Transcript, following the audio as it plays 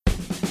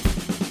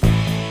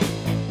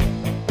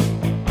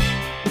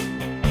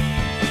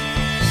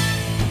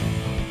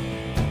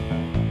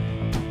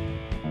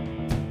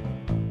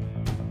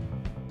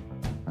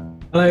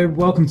Hello,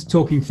 welcome to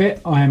Talking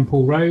Fit. I am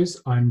Paul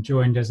Rose. I'm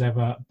joined as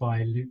ever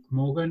by Luke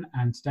Morgan,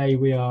 and today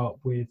we are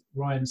with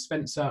Ryan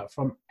Spencer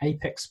from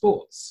Apex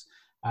Sports.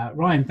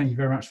 Ryan, thank you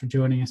very much for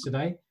joining us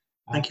today.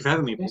 Thank you for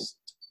having me. Just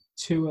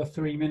 2 or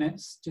 3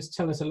 minutes. Just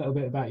tell us a little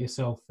bit about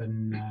yourself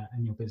and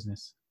your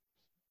business.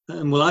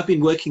 Well, I've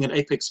been working at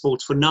Apex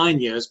Sports for 9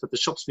 years, but the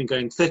shop's been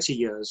going 30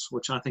 years,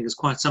 which I think is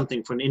quite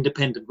something for an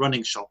independent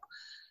running shop.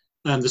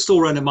 The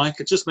store owner,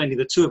 Mike, it's just mainly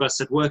the two of us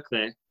that work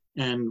there.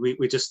 And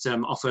we just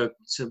offer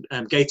some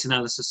gait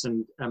analysis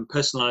and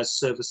personalized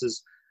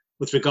services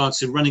with regards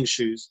to running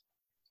shoes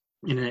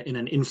in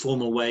an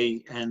informal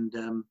way. And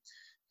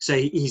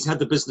say he's had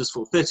the business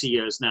for 30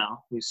 years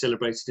now. We've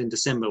celebrated in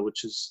December,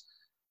 which is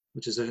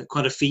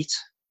quite a feat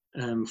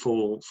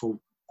for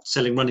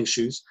selling running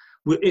shoes,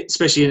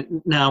 especially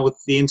now with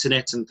the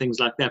internet and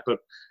things like that. But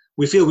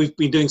we feel we've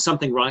been doing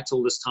something right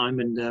all this time,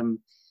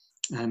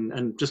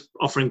 and just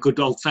offering good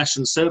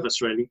old-fashioned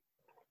service, really.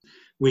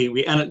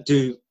 We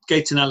do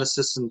gait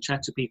analysis and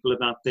chat to people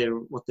about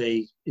what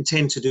they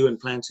intend to do and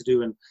plan to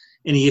do, and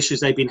any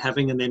issues they've been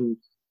having. And then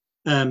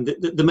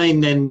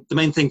the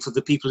main thing for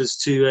the people is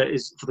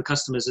for the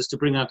customers is to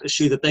bring out a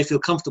shoe that they feel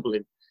comfortable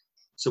in.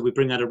 So we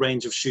bring out a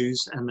range of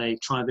shoes and they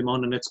try them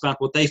on, and it's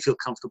about what they feel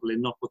comfortable in,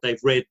 not what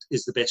they've read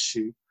is the best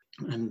shoe,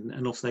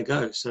 and off they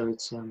go. So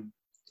it's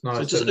nice.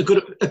 So just a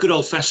good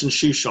old-fashioned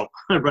shoe shop,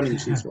 running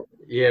shoe shop.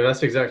 Yeah,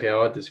 that's exactly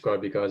how I'd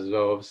describe you guys as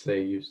well.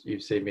 Obviously,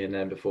 you've seen me in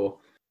there before.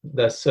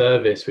 The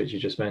service, which you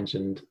just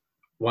mentioned,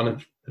 one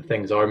of the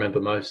things I remember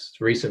most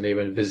recently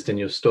when visiting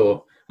your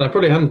store, and I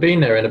probably hadn't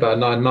been there in about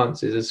 9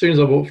 months, is as soon as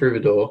I walked through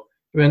the door,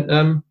 you went,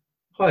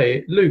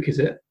 "Hi, Luke, is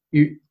it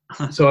you?"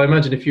 So I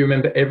imagine if you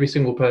remember every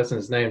single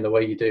person's name the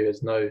way you do,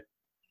 there's no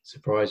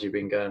surprise you've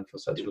been going for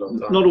such a long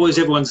time. Not always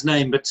everyone's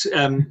name, but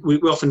we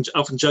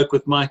often joke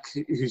with Mike,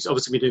 who's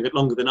obviously been doing it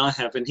longer than I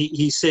have, and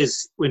he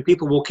says when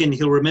people walk in,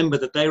 he'll remember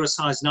that they're a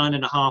size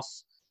 9.5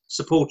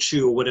 support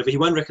shoe or whatever. He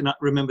won't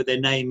remember their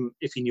name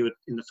if he knew it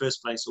in the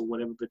first place or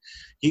whatever, but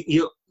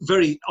he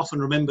very often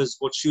remembers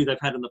what shoe they've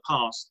had in the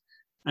past.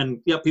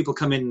 And yeah, people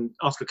come in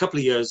after a couple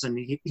of years and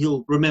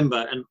he'll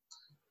remember, and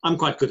I'm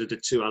quite good at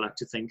it too, I like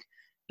to think.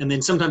 And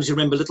then sometimes you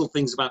remember little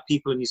things about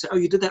people and you say, "Oh,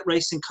 you did that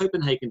race in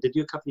Copenhagen, did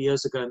you, a couple of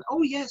years ago?" And,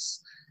 "Oh,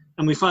 yes."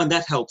 And we find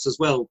that helps as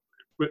well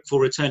for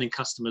returning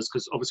customers,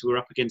 because obviously we're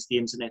up against the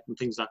internet and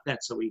things like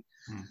that. So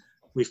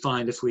we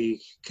find if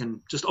we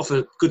can just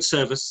offer good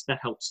service, that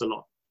helps a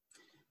lot.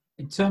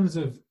 In terms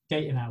of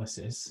gait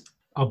analysis,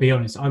 I'll be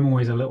honest, I'm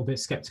always a little bit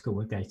skeptical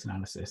with gait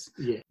analysis.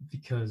 Yeah.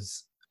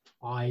 Because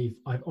I've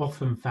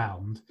often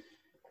found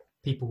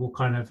people will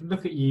kind of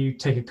look at you,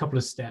 take a couple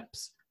of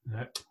steps,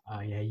 "Oh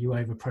yeah, you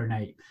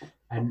overpronate,"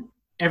 and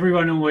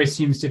everyone always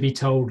seems to be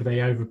told they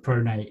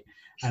overpronate,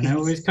 and I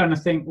always kind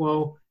of think,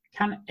 well,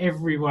 can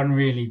everyone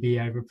really be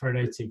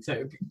overpronating?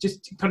 So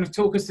just kind of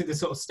talk us through the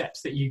sort of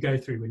steps that you go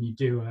through when you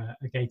do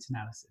a gait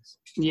analysis.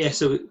 Yeah,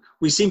 so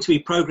we seem to be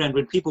programmed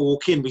when people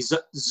walk in, we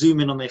zoom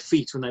in on their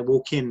feet when they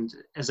walk in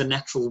as a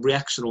natural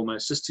reaction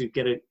almost, just to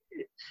get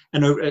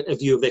a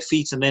view of their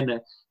feet, and then a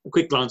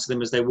quick glance at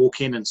them as they walk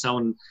in and so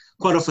on.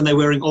 Quite often they're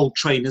wearing old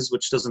trainers,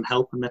 which doesn't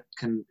help, and that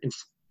can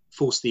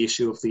force the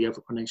issue of the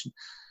overpronation.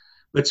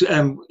 But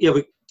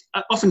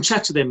I often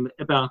chat to them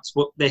about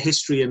what their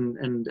history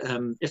and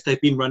if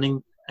they've been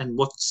running and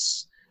what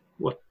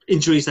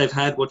injuries they've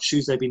had, what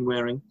shoes they've been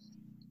wearing,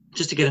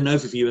 just to get an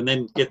overview and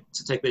then get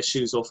to take their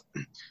shoes off.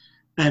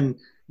 And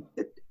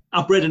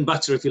our bread and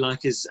butter, if you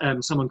like, is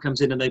someone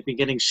comes in and they've been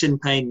getting shin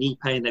pain, knee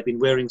pain, they've been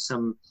wearing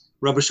some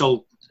rubbish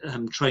old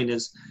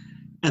trainers,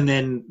 and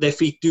then their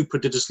feet do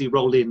prodigiously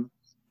roll in.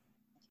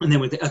 And then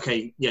we think,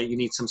 okay, yeah, you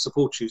need some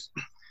support shoes.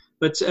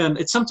 But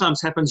it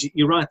sometimes happens,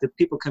 you're right, that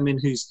people come in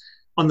who's,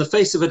 on the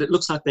face of it, it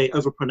looks like they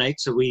overpronate.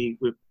 So you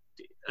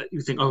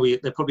think, oh,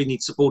 they probably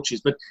need support shoes.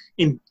 But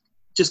in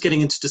just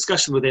getting into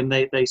discussion with them,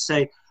 they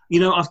say,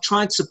 I've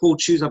tried support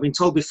shoes. I've been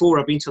told before,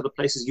 I've been to other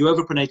places, you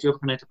overpronate.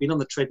 I've been on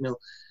the treadmill.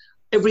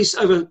 Every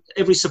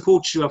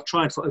support shoe I've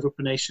tried for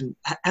overpronation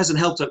hasn't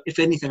helped. If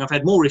anything, I've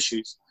had more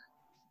issues.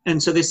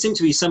 And so there seem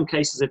to be some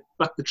cases that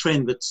buck the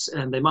trend, that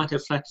they might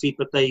have flat feet,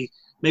 but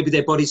maybe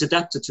their body's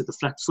adapted to the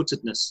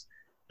flat-footedness.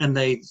 And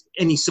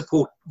any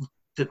support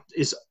that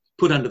is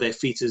put under their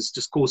feet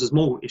just causes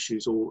more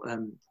issues, or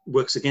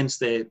works against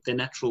their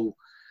natural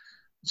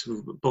sort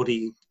of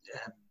body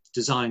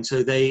design.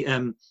 So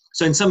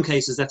so in some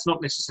cases that's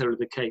not necessarily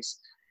the case.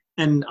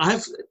 And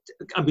I've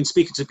been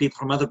speaking to people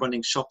from other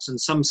running shops,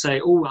 and some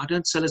say, "Oh, I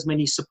don't sell as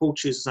many support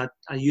shoes as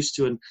I used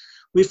to." And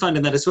we're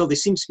finding that as well. There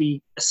seems to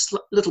be a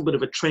little bit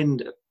of a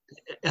trend,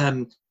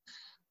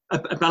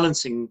 a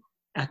balancing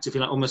act, if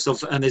you like, almost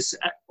of, and there's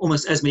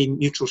almost as many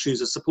neutral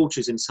shoes as support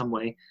shoes in some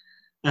way.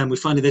 And we're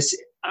finding this.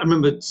 I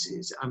remember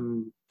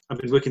I've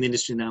been working in the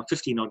industry now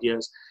 15 odd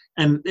years,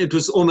 and it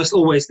was almost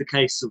always the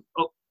case of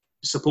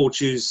support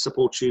shoes,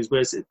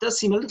 whereas it does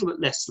seem a little bit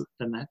less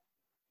than that.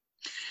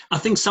 I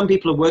think some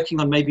people are working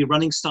on maybe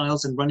running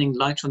styles and running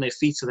lighter on their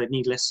feet, so they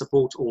need less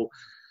support, or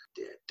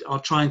are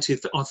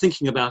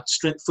thinking about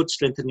foot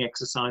strengthening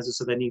exercises,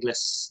 so they need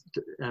less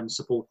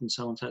support and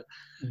so on. So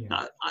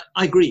Yeah.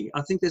 I agree.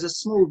 I think there's a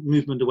small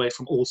movement away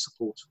from all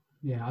support.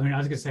 Yeah, I mean, I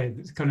was going to say,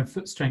 it's kind of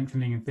foot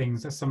strengthening and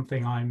things. That's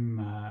something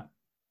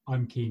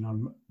I'm keen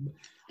on.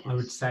 I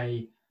would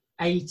say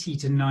 80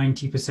 to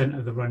 90%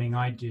 of the running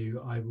I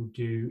will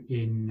do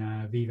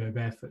in Vivo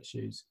barefoot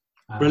shoes.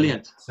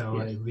 Brilliant. So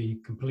yes. I'll be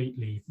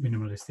completely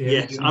minimalist.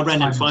 Yes, I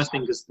ran in 5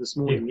 fingers this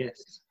morning.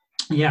 Yes.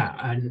 Yeah,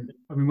 and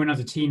I mean, when I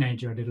was a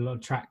teenager, I did a lot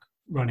of track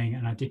running,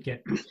 and I did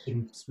get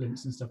shin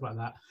splints and stuff like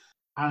that.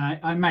 And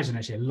I imagine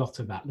actually a lot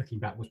of that, looking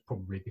back, was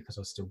probably because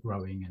I was still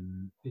growing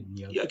and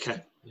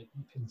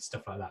and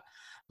stuff like that.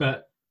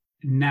 But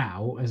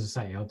now, as I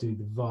say, I'll do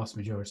the vast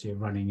majority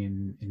of running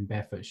in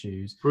barefoot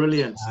shoes.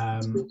 Brilliant.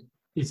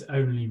 It's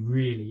only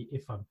really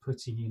if I'm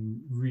putting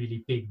in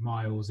really big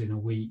miles in a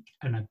week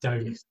and I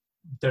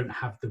don't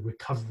have the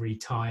recovery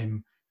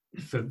time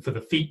for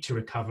the feet to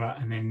recover,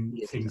 and then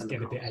things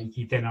get a bit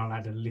achy, then I'll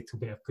add a little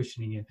bit of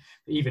cushioning in.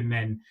 But even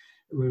then,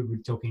 we're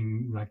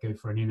talking like go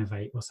for an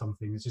Innovate or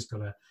something that's just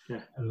got a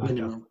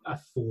 4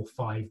 or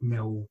 5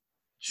 mil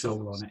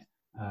sole on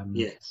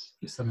it.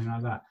 Something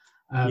like that.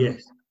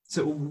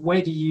 So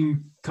where do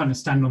you kind of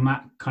stand on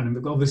that kind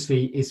of?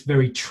 Obviously, it's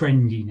very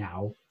trendy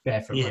now,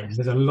 barefoot running.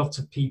 There's a lot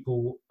of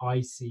people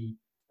I see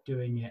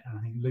doing it, and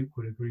I think Luke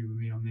would agree with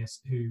me on this,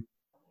 who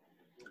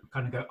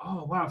kind of go,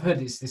 oh wow, I've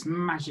heard it's this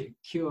magic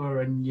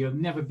cure and you'll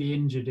never be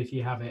injured if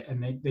you have it,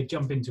 and they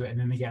jump into it and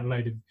then they get a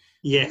load of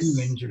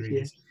new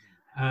injuries.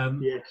 I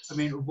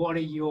mean, what are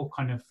your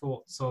kind of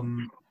thoughts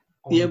on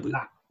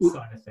that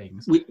side of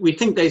things? We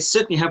think they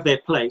certainly have their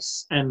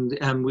place,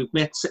 and we've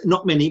met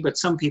not many, but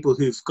some people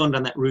who've gone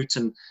down that route,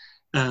 and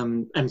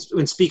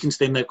when speaking to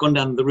them, they've gone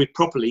down the route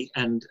properly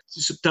and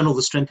done all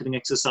the strengthening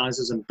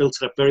exercises and built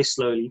it up very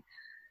slowly.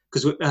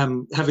 Because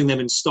having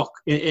them in stock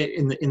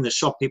in the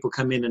shop, people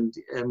come in and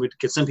we'd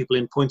get some people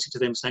in pointing to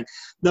them saying,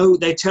 no,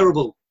 they're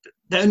terrible.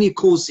 They only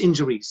cause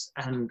injuries.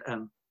 And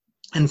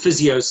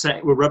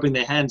physios were rubbing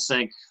their hands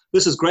saying,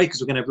 this is great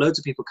because we're going to have loads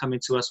of people coming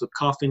to us with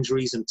calf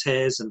injuries and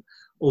tears and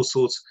all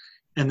sorts.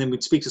 And then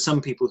we'd speak to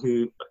some people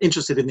who are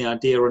interested in the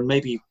idea and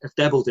maybe have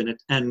dabbled in it.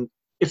 And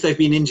if they've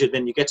been injured,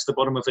 then you get to the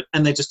bottom of it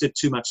and they just did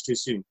too much too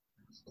soon.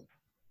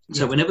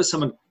 So whenever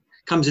someone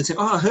comes in saying,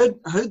 oh,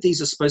 I heard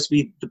these are supposed to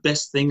be the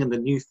best thing and the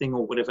new thing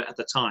or whatever at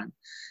the time.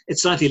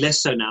 It's slightly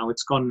less so now.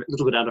 It's gone a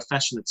little bit out of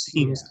fashion, it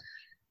seems.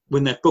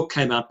 When that book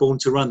came out, Born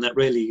to Run, that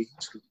really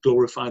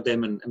glorified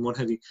them and what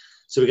have you.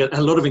 So we got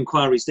a lot of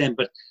inquiries then,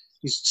 but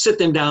you sit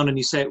them down and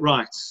you say,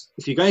 right,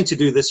 if you're going to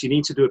do this, you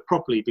need to do it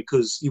properly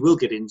because you will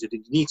get injured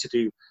and you need to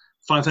do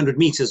 500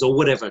 meters or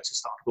whatever to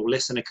start, or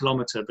less than a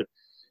kilometer. But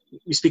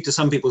we speak to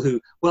some people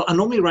who, well, I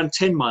normally run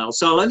 10 miles,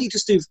 so I'll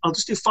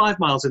just do 5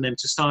 miles in them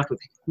to start with.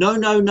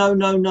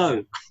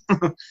 No.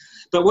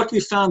 But what we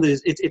found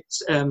is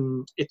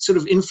it sort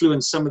of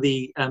influenced some of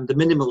the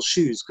minimal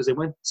shoes, because there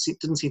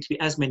didn't seem to be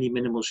as many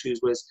minimal shoes,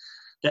 whereas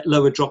that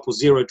lower drop or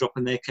zero drop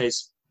in their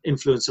case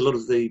influenced a lot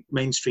of the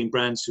mainstream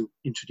brands who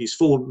introduce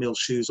 4 mil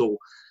shoes or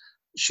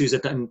shoes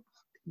that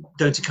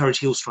don't encourage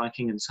heel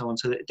striking and so on.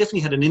 So it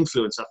definitely had an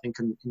influence, I think,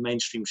 in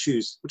mainstream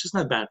shoes, which is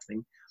no bad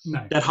thing.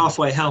 No, that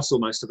halfway house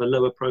almost of a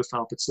lower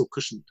profile but still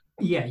cushioned.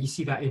 Yeah, you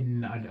see that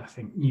in, I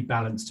think, New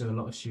Balance do a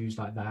lot of shoes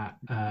like that.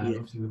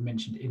 Obviously, we've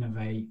mentioned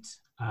Innovate.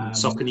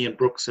 Saucony and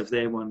Brooks have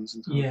their ones.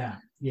 And so yeah.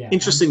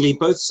 Interestingly,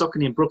 both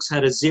Saucony and Brooks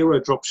had a zero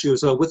drop shoe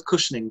as well with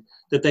cushioning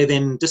that they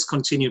then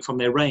discontinued from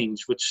their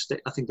range, which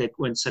I think they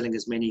weren't selling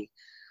as many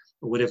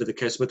or whatever the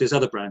case. But there's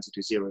other brands that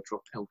do zero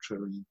drop, Ultra.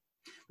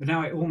 But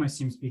now it almost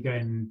seems to be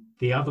going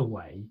the other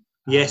way.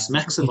 Yes,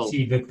 Maximal.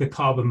 You see the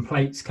carbon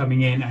plates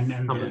coming in and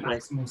the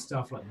Maximal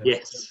stuff like that.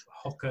 Yes,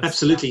 Hoka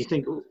absolutely. Stuff.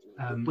 You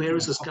think, where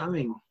is this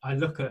going? I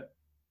look at,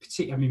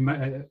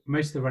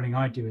 most of the running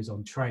I do is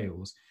on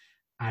trails,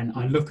 and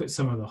I look at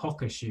some of the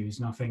Hoka shoes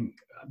and I think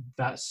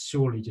that's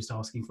surely just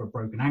asking for a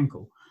broken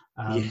ankle.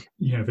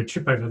 If a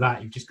trip over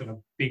that, you've just got a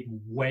big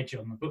wedge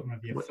on the bottom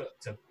of your foot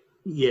to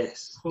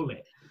pull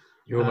it.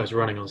 You're almost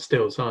running on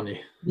stilts, aren't you?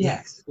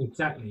 Yes,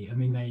 exactly. I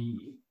mean,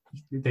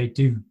 they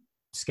do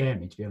scare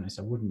me, to be honest.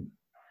 I wouldn't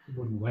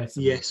wear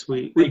something. Yes,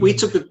 we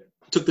took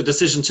the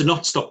decision to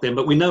not stock them,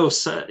 but we know of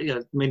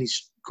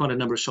quite a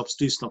number of shops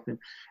do stock them,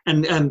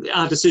 and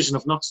our decision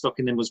of not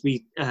stocking them was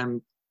we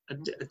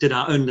did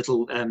our own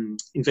little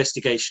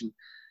investigation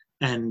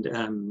and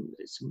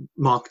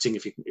marketing,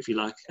 if you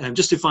like,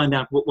 just to find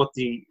out what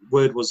the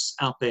word was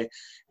out there.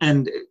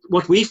 And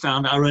what we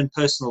found, our own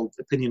personal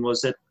opinion,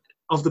 was that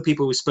of the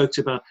people we spoke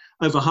to, about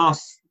over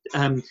half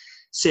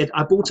said,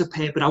 I bought a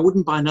pair, but I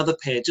wouldn't buy another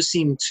pair. It just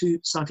seemed too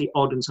slightly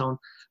odd and so on.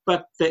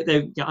 But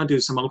I do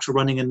some ultra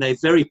running, and they're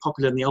very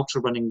popular in the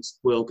ultra running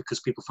world because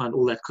people find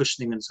all that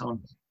cushioning and so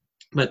on.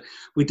 But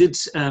we did,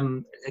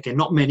 again,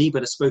 not many,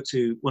 but I spoke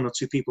to one or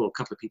two people, a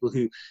couple of people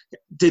who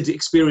did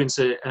experience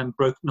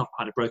not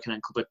quite a broken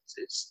ankle, but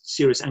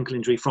serious ankle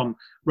injury from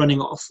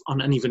running off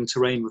on uneven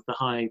terrain with the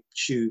high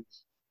shoe.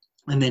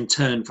 and then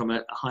turn from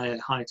a higher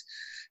height.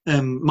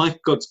 Mike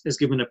has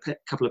given a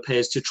couple of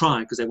pairs to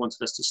try because they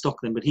wanted us to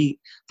stock them, but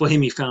for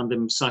him he found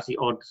them slightly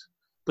odd.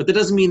 But that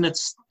doesn't mean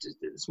that's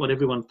what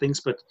everyone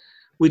thinks. But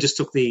we just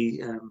took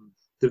the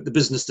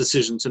business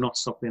decision to not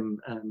stock them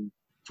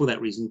for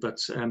that reason. But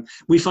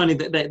we find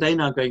that they're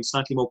now going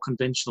slightly more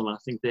conventional. I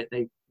think that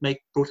they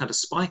brought out a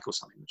spike or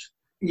something.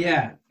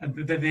 Yeah,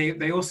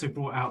 they also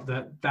brought out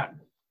that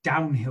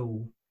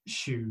downhill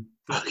shoe.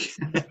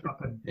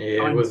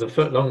 Yeah, with a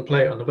foot-long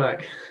plate on the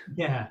back.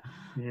 Yeah.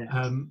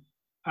 And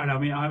I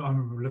mean, I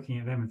remember looking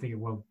at them and thinking,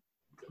 well,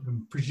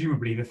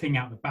 presumably the thing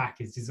out the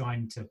back is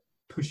designed to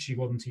push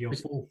you onto your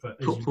forefoot.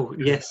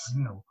 Yes.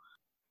 Downhill.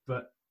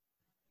 But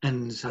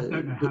and I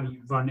don't know how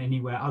you run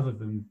anywhere other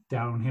than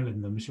downhill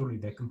in them. Surely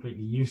they're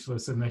completely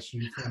useless unless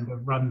you find a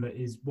run that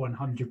is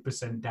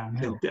 100%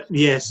 downhill.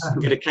 Yes,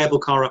 get a cable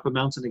car up a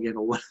mountain again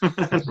or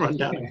whatever and run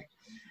down. Yeah.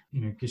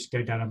 You know, just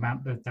go down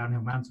a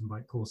downhill mountain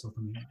bike course or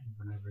something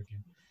over and over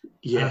again.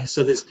 Yeah,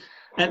 so there's,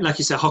 and like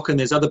you said, Hocken,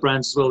 there's other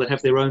brands as well that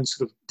have their own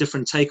sort of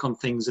different take on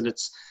things, and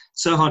it's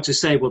so hard to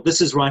say, well, this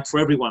is right for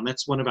everyone.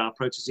 That's one of our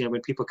approaches. You know,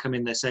 when people come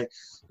in, they say,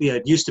 yeah,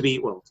 it used to be,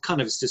 well,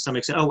 kind of to some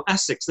extent, oh,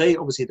 Asics, they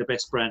obviously the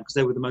best brand because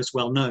they were the most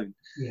well-known.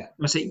 Yeah.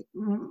 And I say,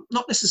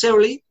 not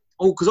necessarily.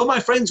 Oh, because all my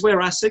friends wear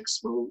Asics.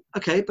 Well,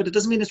 okay, but it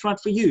doesn't mean it's right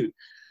for you.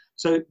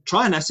 So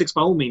try an Asics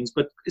by all means,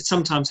 but it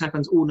sometimes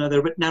happens, oh no,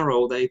 they're a bit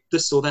narrow, or they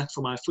this or that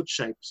for my foot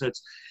shape. So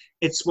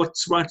it's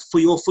what's right for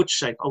your foot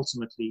shape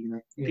ultimately.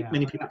 You know,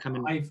 many people come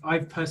in.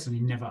 I've personally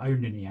never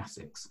owned any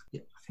Asics.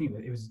 Yeah. I think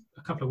that it was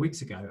a couple of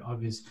weeks ago. I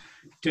was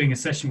doing a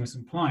session with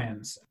some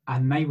clients,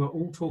 and they were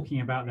all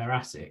talking about their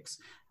Asics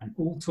and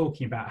all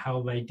talking about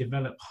how they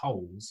develop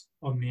holes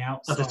on the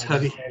outside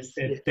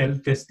of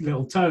their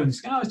little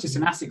toes. Oh, it's just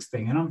an Asics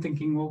thing, and I'm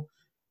thinking, well,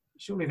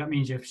 surely that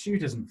means your shoe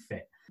doesn't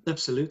fit.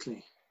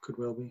 Absolutely. Could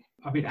well be.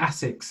 I mean,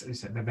 Asics,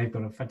 they've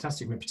got a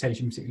fantastic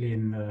reputation, particularly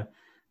in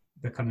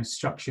the kind of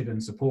structured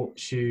and support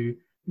shoe.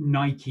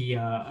 Nike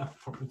are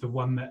probably the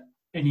one that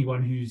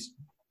anyone who's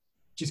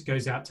just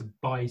goes out to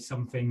buy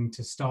something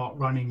to start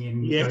running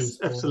in. Yes,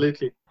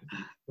 absolutely.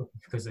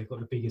 Because they've got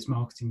the biggest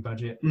marketing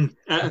budget.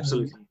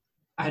 Absolutely.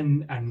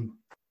 And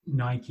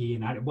Nike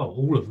and, well,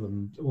 all of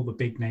them, all the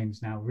big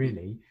names now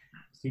really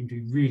seem to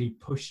be really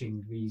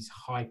pushing these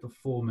high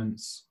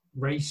performance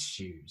race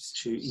shoes.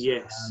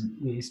 Yes.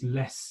 It's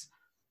less,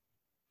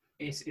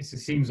 it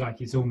seems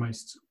like it's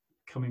almost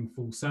coming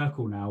full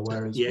circle now,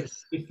 whereas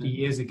 50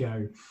 years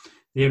ago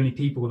the only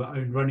people that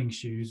owned running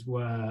shoes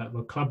were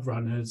club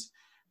runners,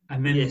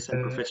 and then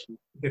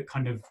the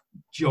kind of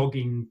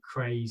jogging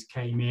craze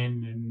came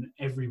in and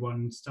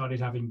everyone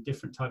started having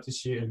different types of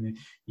shoes, and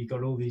you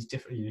got all these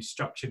different, you know,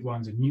 structured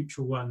ones and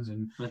neutral ones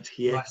and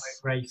lightweight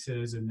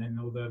racers, and then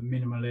all the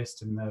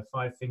minimalist and the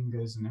 5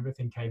 fingers and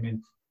everything came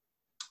in.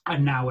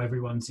 And now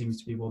everyone seems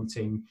to be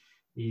wanting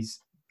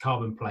these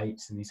carbon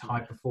plates and these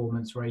high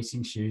performance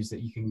racing shoes that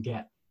you can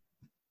get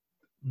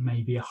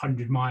maybe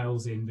 100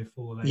 miles in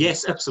before they...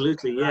 Yes,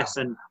 absolutely. Yes.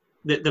 And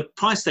the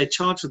price they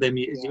charge for them,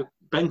 you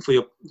bang for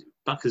your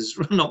buck is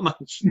not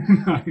much.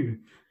 No.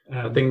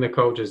 I think the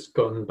culture's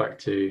gone back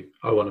to,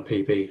 I want a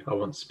PB, I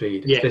want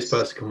speed. If this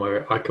person can wear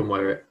it, I can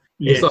wear it.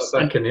 Yes. It's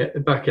like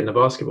back in the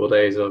basketball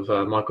days of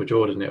Michael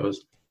Jordan, it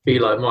was, be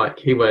like Mike,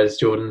 he wears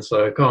Jordans,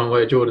 so go and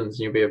wear Jordans and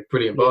you'll be a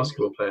brilliant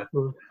basketball player.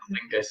 I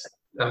think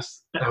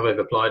that's how they've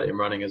applied it in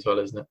running as well,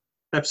 isn't it?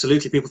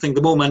 Absolutely. People think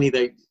the more money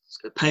they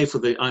pay for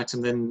the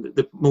item, then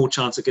the more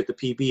chance to get the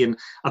PB. And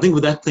I think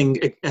with that thing,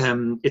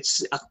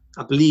 it's,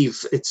 I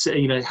believe it's,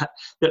 you know,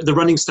 the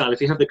running style. If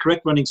you have the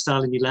correct running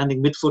style and you're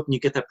landing midfoot and you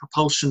get that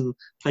propulsion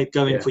plate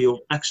going for your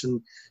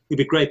action, you'd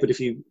be great. But if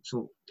you,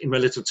 in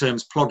relative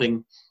terms,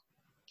 plodding,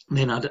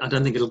 then I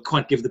don't think it'll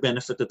quite give the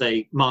benefit that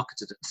they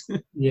marketed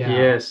it.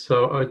 Yeah.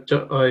 So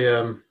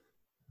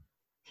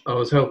I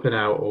was helping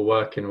out or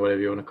working,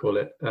 whatever you want to call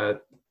it,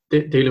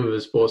 dealing with the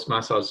sports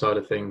massage side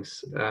of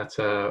things at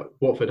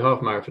Watford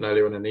Half Marathon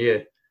earlier on in the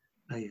year.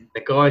 Oh, yeah.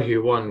 The guy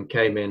who won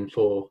came in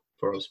for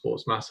a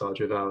sports massage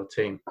with our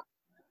team,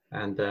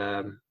 and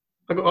I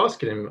got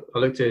asking him. I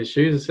looked at his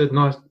shoes and said,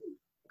 "Nice,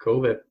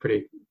 cool, they're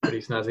pretty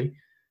snazzy.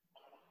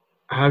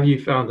 Have you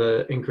found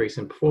an increase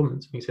in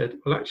performance?" And he said,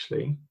 "Well,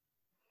 actually,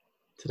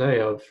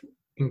 today I've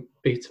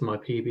beaten my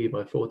PB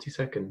by 40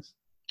 seconds."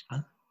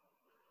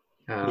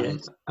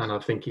 And I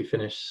think he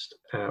finished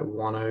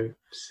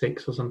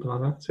 1:06 or something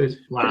like that. So he's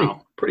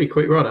pretty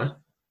quick runner.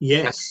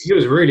 Yes. He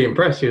was really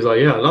impressed. He was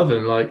like, "Yeah, I love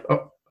him. Like,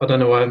 I don't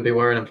know why I haven't been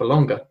wearing them for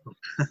longer."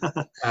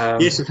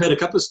 Yes, I've heard a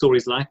couple of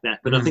stories like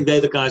that, but I think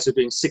they're the guys who are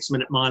doing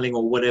 6-minute miling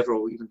or whatever,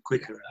 or even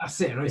quicker. That's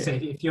it. Like I say,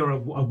 if you're a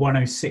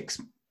 1:06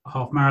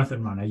 half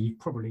marathon runner,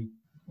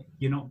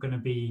 you're not going to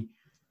be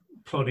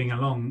plodding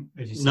along,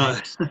 as you say,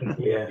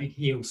 a big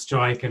heel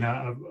strike and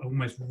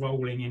almost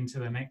rolling into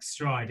the next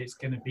stride. It's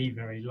going to be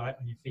very light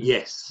on your feet.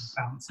 Yes,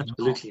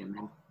 absolutely.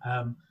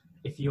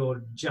 If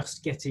you're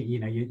just getting, you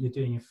know, you're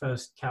doing your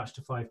first couch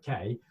to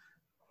 5K,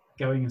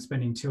 going and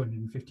spending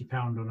 £250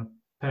 on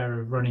a pair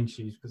of running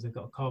shoes because they've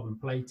got a carbon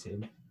plate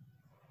in,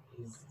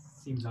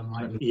 seems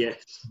unlikely to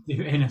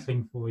do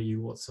anything for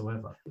you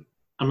whatsoever.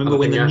 I remember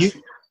when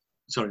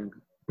Sorry.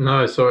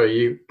 No, sorry,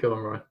 you go on,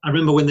 Ryan. I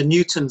remember when the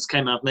Newtons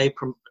came out and they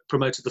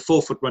promoted the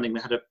 4-foot running.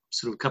 They had a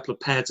sort of a couple of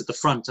pads at the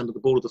front under the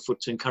ball of the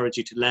foot to encourage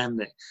you to land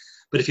there.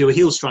 But if you were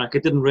heel strike,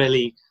 it didn't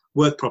really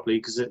work properly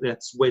because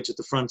that's wedge at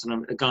the front.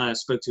 And a guy I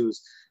spoke to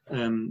was,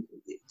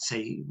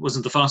 say he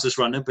wasn't the fastest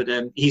runner, but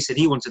he said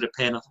he wanted a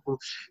pair. And I thought, well,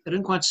 they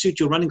don't quite suit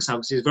your running style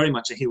because he was very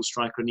much a heel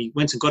striker. And he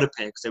went and got a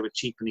pair because they were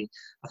cheap. And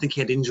I think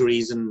he had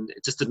injuries and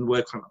it just didn't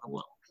work for him. I thought,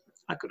 well,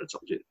 I could have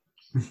told you.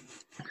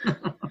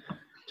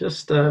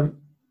 Just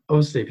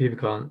obviously people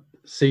can't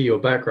see your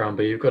background,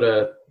 but you've got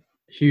a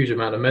huge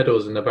amount of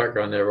medals in the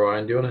background there,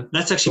 Ryan. Do you want to?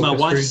 That's actually my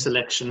wife's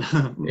selection.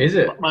 Is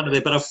it? Mine are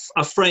there, but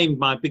I've framed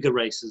my bigger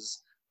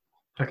races.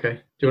 Okay.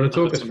 Do you want to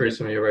talk us through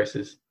some of your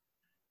races?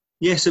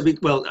 Yes.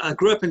 Well, I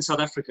grew up in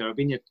South Africa. I've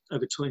been here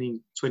over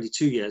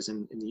 22 years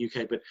in the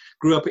UK, but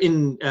grew up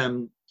in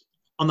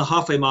on the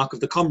halfway mark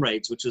of the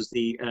Comrades, which was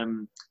the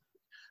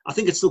I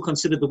think it's still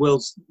considered the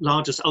world's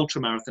largest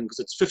ultra marathon because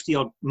it's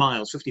 54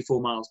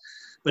 miles,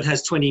 but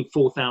has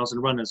 24,000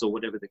 runners or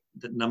whatever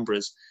the number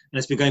is. And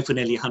it's been going for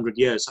nearly 100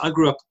 years. I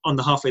grew up on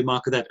the halfway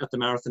mark of that at the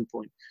marathon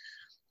point.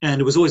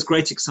 And it was always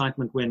great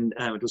excitement when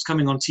it was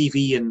coming on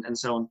TV and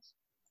so on.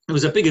 It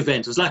was a big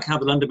event. It was like how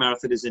the London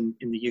Marathon is in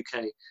the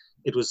UK.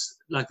 It was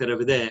like that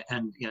over there.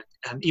 And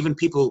even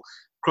people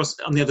across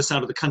on the other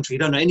side of the country, you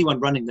don't know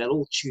anyone running, they'll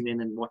all tune in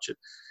and watch it.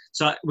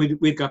 So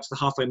we'd go up to the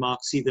halfway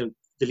mark, see the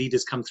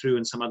leaders come through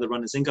and some other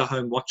runners, then go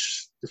home,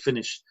 watch the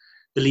finish,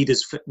 the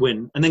leaders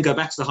win, and then go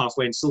back to the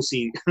halfway and still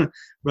see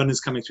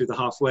runners coming through the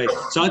halfway.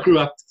 So I grew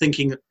up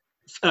thinking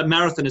a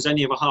marathon is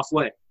only ever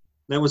halfway.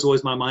 That was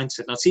always my mindset.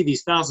 And I see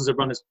these thousands of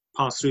runners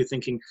pass through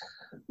thinking,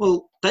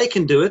 well, they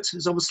can do it.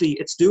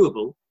 It's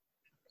doable.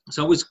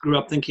 So I always grew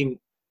up thinking,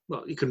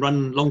 well, you can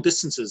run long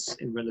distances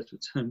in relative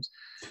terms.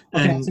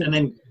 And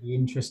then the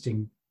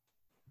interesting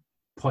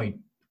point,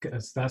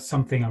 because that's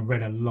something I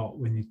read a lot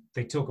when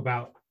they talk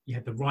about you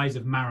had the rise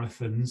of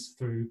marathons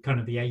through kind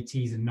of the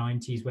 80s and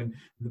 90s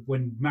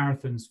when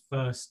marathons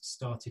first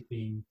started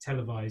being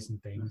televised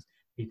and things.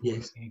 People were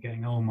looking at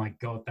going, oh my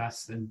God,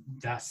 that's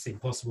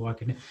impossible.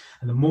 And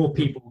the more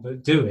people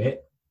that do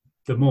it,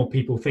 the more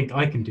people think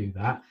I can do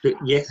that.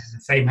 Yes. And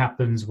the same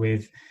happens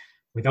with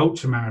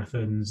ultra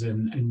marathons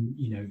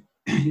and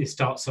it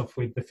starts off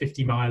with the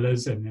 50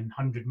 milers and then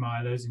 100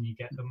 milers and you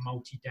get the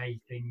multi-day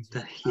things,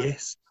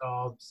 yes,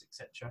 carbs,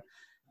 etc.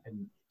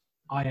 And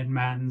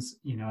Ironmans,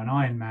 an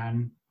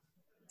Ironman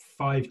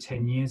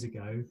 5-10 years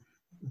ago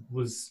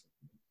was,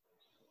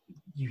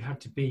 you had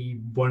to be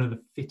one of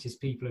the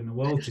fittest people in the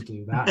world to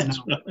do that. And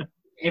now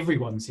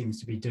everyone seems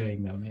to be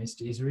doing them.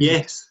 It's really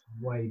the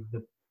way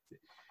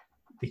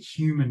the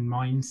human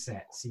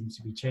mindset seems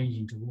to be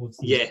changing towards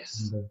these.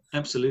 Yes,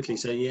 absolutely.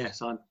 So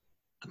yes,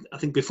 I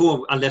think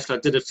before I left, I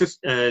did a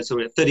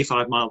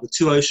 35 mile, the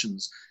Two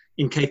Oceans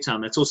in Cape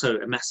Town. That's also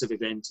a massive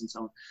event and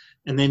so on.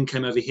 And then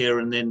came over here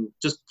and then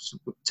just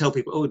tell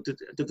people, oh, I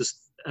did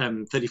this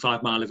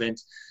 35 mile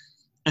event.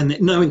 And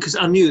knowing, because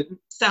I knew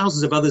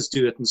thousands of others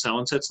do it and so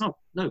on. So it's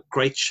no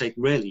great shape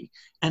really.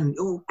 And,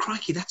 oh,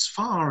 crikey, that's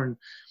far.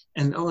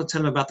 And I'll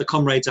tell them about the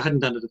Comrades. I hadn't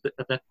done it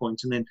at that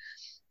point. And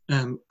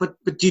then, but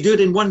do you do it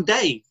in one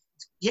day?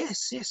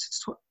 Yes,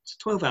 it's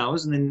 12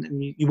 hours. And then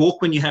you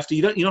walk when you have to.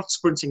 You're not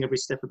sprinting every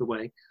step of the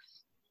way.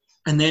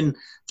 And then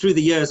through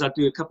the years, I'd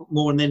do a couple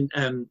more. And then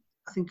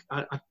I think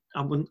I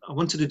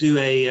wanted to do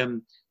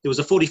there was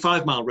a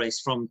 45 mile race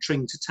from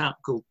Tring to Town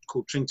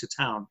called Tring to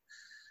Town.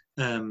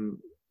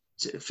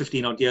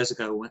 15 odd years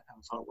ago,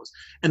 how far it was,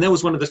 and that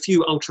was one of the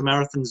few ultra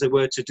marathons there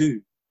were to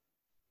do,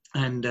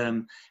 and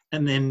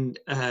then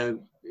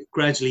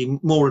gradually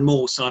more and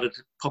more started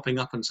popping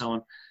up and so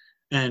on,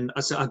 and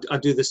I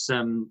do this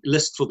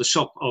list for the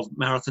shop of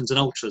marathons and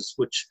ultras,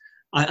 which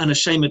I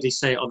unashamedly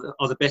say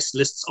are the best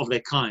lists of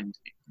their kind,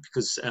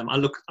 because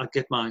I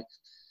get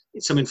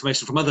some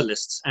information from other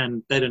lists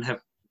and they don't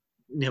have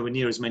nowhere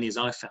near as many as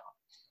I found.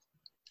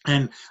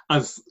 And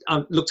I've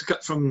looked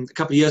from a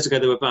couple of years ago,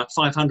 there were about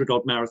 500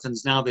 odd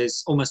marathons. Now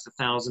there's almost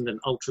 1,000 and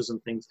ultras and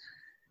things.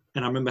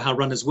 And I remember how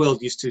Runner's World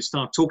used to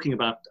start talking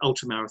about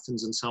ultra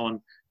marathons and so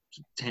on,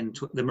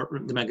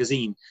 the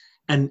magazine.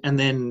 And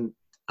then,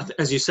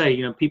 as you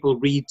say, people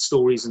read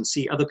stories and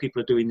see other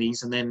people are doing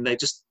these, and then they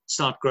just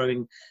start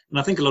growing. And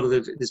I think a lot of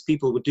these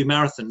people would do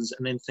marathons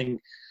and then think,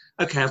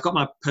 okay, I've got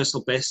my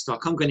personal best. I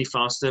can't go any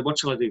faster. What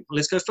shall I do? Well,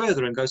 let's go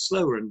further and go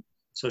slower. And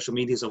social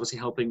media is obviously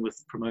helping with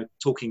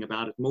talking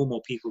about it, more and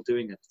more people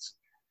doing it.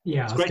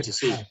 It's great to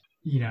see.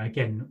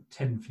 Again,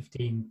 10,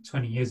 15,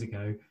 20 years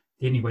ago,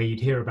 the only way you'd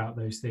hear about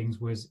those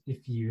things was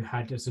if you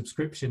had a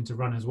subscription to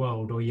Runner's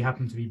World or you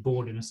happened to be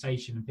bored in a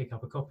station and pick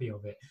up a copy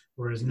of it.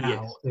 Whereas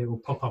now it will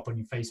pop up on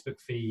your Facebook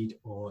feed,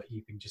 or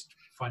you can just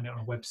find it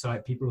on a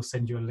website. People will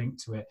send you a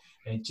link to it.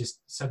 And it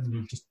just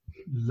suddenly just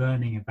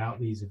learning about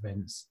these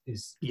events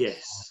is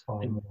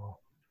far more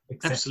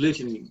acceptable.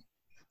 Absolutely.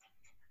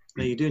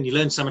 No, you do, and you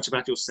learn so much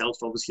about yourself,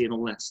 obviously, and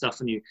all that stuff,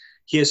 and you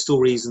hear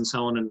stories and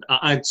so on. And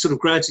I sort of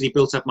gradually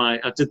built up I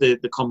did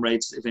the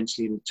Comrades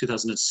eventually in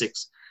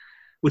 2006,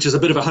 which is a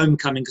bit of a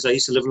homecoming because I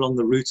used to live along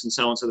the route and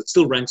so on. So it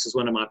still ranks as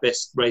one of my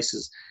best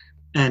races.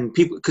 And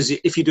people, because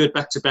if you do it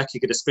back to back, you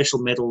get a special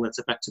medal that's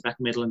a back-to-back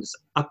medal, and it's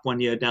up one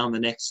year, down the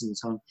next, and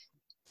so on.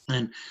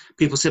 And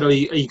people said, are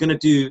you going to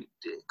do,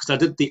 because I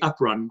did the up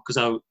run, because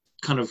I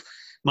kind of,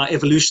 my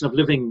evolution of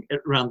living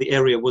around the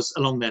area was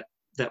along that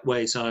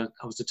way. So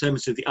I was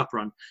determined to do the up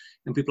run.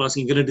 And people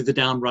asking, you're going to do the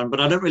down run,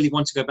 but I don't really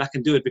want to go back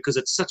and do it because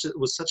it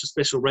was such a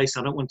special race.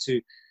 I don't want to,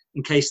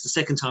 in case the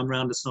second time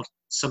round it's not,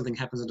 something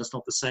happens and it's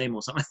not the same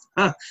or something.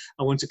 I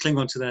want to cling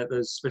on to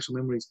those special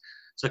memories.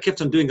 So I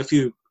kept on doing a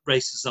few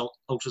races,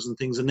 ultras and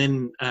things. And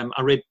then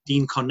I read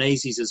Dean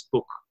Karnazes'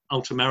 book,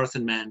 Ultra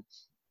Marathon Man,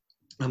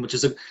 which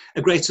is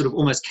a great sort of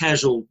almost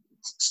casual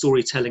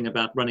storytelling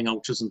about running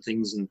ultras and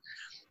things, and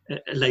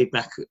a laid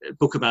back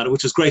book about it,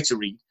 which was great to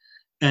read.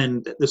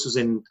 And this was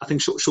in, I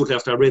think, shortly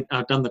after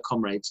I'd done the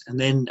Comrades. And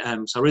then,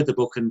 so I read the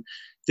book, and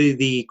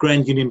the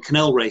Grand Union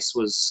Canal race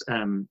was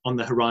on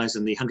the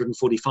horizon, the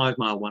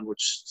 145-mile one,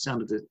 which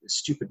sounded a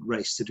stupid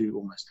race to do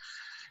almost.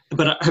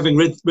 But having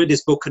read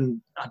this book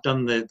and I'd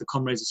done the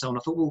Comrades and so on,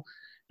 I thought, well,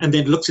 and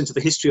then looked into the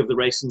history of the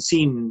race and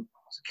seen,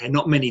 okay,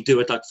 not many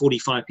do it, like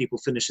 45 people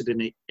finish it in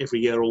it every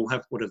year, or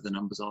have whatever the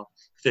numbers are,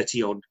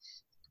 30 odd.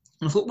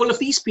 And I thought, well, if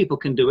these people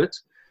can do it,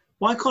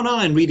 why can't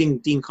I? And reading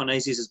Dean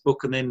Karnazes'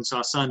 book, and then so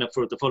I signed up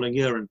for it the following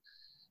year, and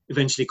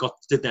eventually got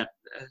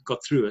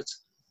through it,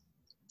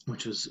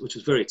 which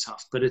was very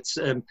tough. But it's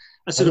a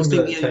sort of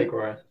thing.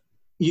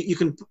 You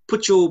can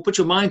put your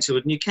mind to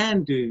it, and you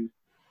can do,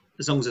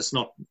 as long as it's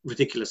not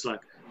ridiculous,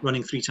 like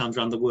running 3 times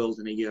around the world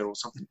in a year or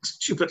something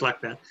stupid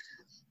like that.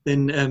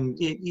 Then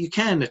you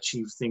can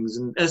achieve things.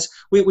 And as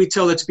we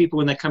tell that to people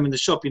when they come in the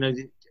shop,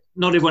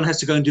 not everyone has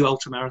to go and do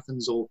ultra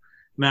marathons or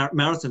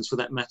marathons for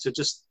that matter.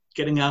 Just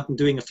getting out and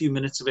doing a few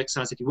minutes of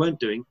exercise that you weren't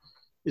doing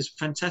is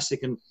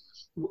fantastic. And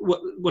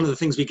one of the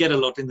things we get a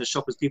lot in the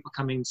shop is people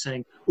coming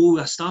saying, oh,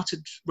 I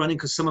started running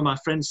because some of my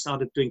friends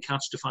started doing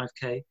Couch to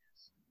 5K.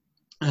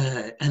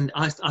 And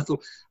I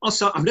thought, I'll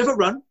start. I've never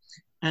run.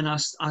 And I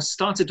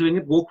started doing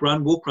it, walk,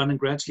 run, and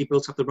gradually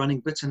built up the running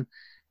bit. And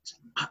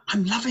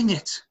I'm loving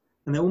it.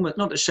 And they're almost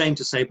not ashamed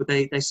to say, but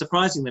they're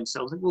surprising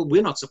themselves. Well,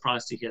 we're not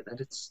surprised to hear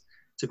that. It's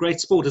a great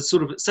sport. It's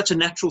such a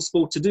natural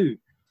sport to do.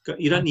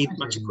 You don't need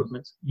much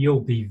equipment. You'll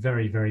be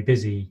very, very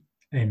busy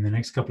in the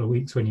next couple of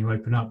weeks when you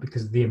open up,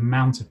 because the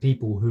amount of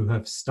people who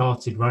have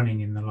started running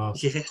in the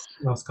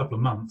last couple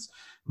of months,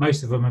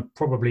 most of them have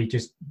probably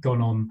just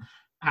gone on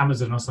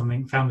Amazon or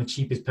something, found the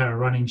cheapest pair of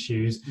running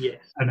shoes,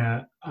 and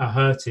are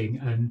hurting.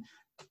 And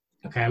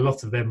okay, a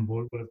lot of them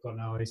will have gone,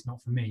 oh, it's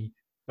not for me.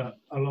 But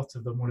a lot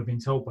of them would have been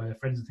told by their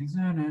friends and things,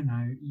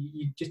 no,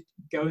 you just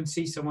go and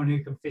see someone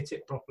who can fit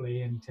it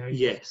properly and tell you.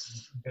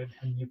 Yes.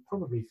 And you'll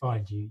probably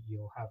find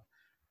you'll have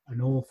an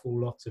awful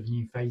lot of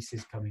new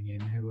faces coming in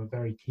who are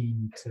very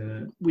keen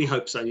to. We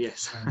hope so,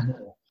 yes.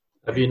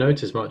 Have you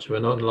noticed much of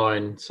an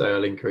online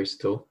sale increase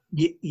at all?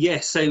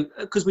 Yes, so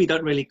because we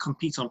don't really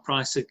compete on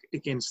price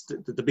against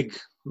the big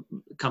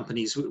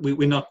companies,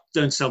 we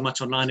don't sell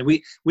much online, and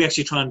we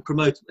actually try and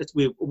promote.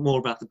 We're more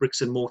about the bricks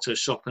and mortar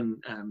shop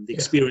and the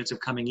experience of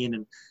coming in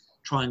and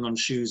trying on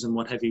shoes and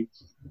what have you.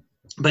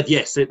 But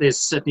yes, there's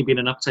certainly been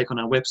an uptake on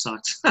our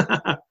website,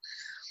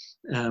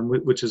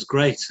 which is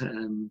great.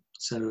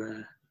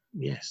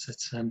 Yes,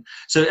 it's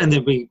so, and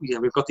then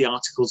we've got the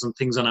articles and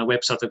things on our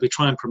website that we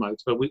try and promote,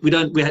 but we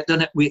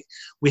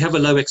have a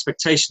low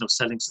expectation of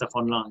selling stuff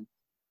online,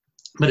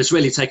 but it's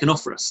really taken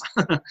off for us.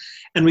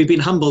 And we've been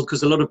humbled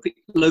because a lot of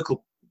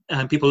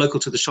people local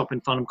to the shop in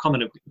Farnham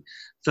Common have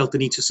felt the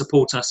need to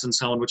support us and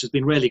so on, which has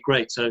been really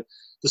great. So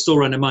the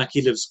store owner Mike,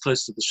 he lives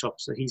close to the shop,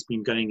 so he's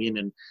been going in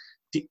and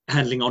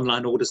handling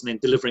online orders and then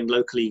delivering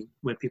locally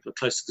where people are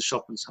close to the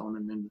shop and so on,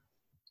 and then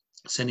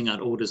sending out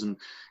orders. And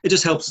it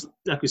just helps,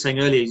 like we were saying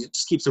earlier, it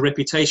just keeps the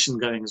reputation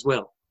going as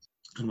well,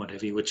 and what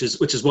have you, which is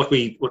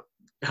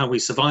how we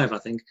survive. I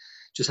think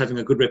just having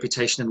a good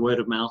reputation and word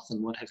of mouth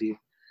and what have you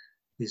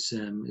is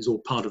all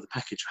part of the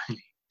package,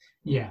 really.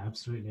 Yeah,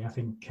 absolutely. I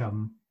think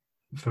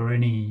for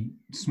any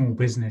small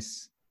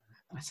business,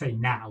 I say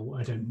now,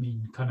 I don't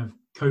mean kind of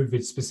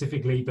COVID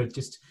specifically, but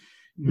just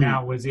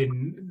now as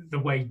in the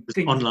way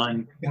things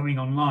online are going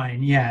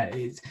online. Yeah,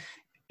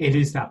 it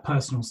is that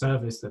personal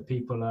service that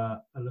people are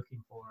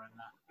looking for, and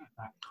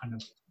that kind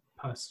of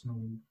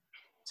personal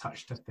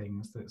touch to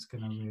things that's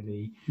going to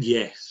really.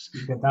 Yes.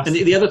 And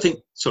the other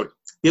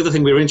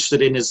thing we were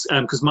interested in is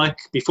because Mike,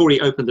 before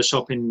he opened the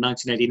shop in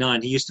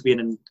 1989, he used to be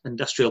an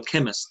industrial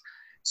chemist.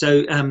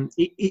 So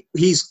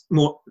he's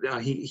more.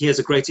 He has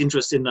a great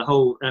interest in the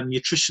whole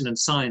nutrition and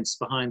science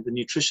behind the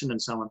nutrition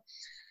and so on.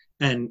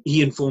 And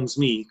he informs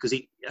me because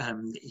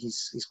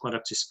he's quite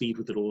up to speed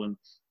with it all,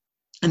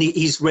 and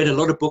he's read a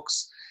lot of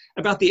books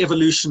about the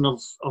evolution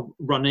of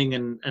running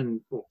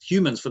and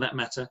humans for that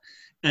matter,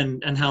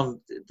 and how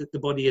the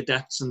body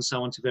adapts and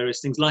so on to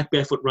various things like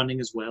barefoot running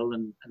as well,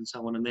 and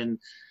so on, and then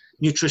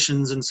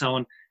nutritions and so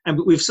on. And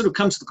we've sort of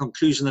come to the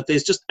conclusion that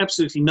there's just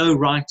absolutely no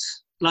right,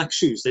 like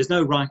shoes, there's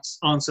no right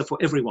answer for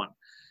everyone.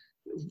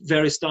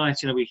 various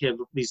diets. We hear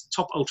these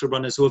top ultra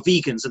runners who are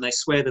vegans, and they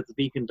swear that the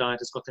vegan diet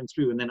has got them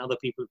through, and then other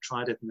people have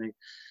tried it and they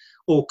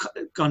or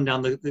gone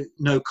down the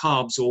no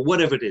carbs or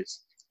whatever it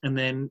is. And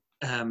then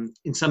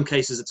in some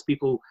cases it's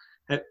people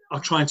are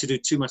trying to do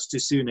too much too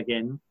soon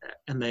again,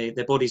 and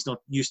their body's not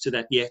used to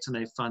that yet, and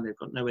they find they've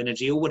got no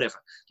energy or whatever.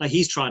 Like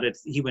he's tried it,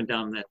 he went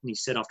down that, and he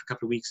said after a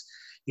couple of weeks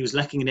he was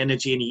lacking in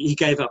energy, and he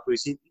gave up.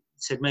 He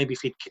said maybe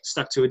if he'd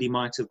stuck to it he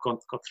might have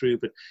got through,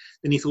 but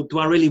then he thought, do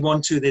I really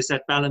want to? There's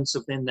that balance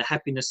of then the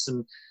happiness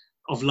and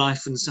of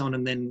life and so on,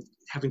 and then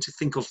having to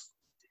think of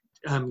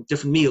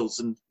different meals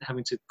and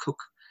having to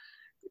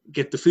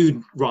get the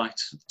food right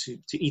to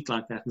eat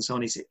like that and so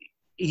on. He said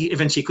he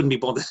eventually couldn't be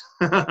bothered.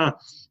 I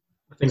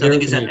think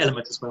it's that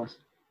element as well.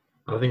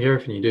 I think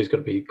everything you do has got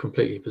to be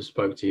completely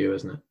bespoke to you,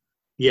 isn't it?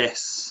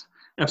 Yes,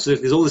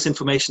 absolutely. There's all this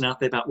information out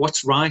there about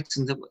what's right,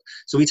 and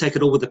so we take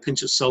it all with a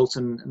pinch of salt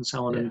and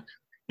so on. Yeah.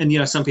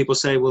 And some people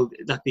say, well,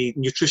 that be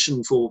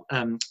nutrition for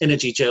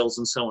energy gels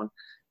and so on.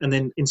 And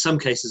then in some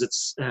cases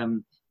it's I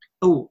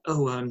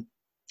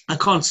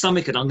can't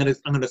stomach it. I'm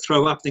gonna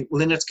throw up. Think, well,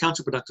 then that's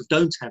counterproductive.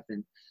 Don't have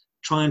them.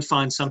 Try and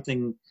find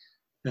something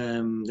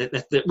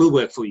that will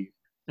work for you.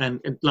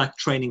 And like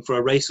training for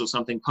a race or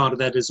something, part of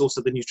that is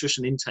also the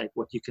nutrition intake,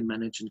 what you can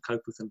manage and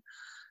cope with, and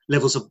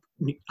levels of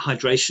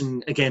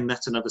hydration. Again,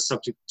 that's another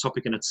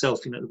topic in itself,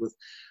 with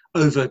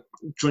over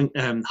drink,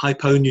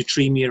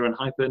 hyponatremia and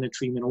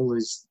hypernatremia and all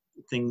these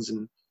things.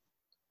 And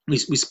we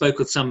spoke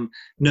with some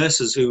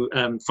nurses who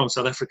from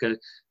South Africa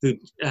who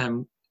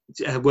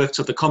worked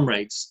at the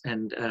Comrades,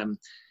 and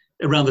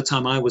around the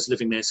time I was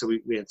living there, so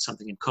we had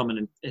something in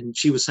common. And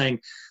she was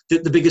saying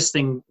that the biggest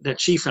thing that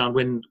she found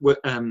when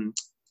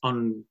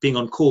on being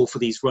on call for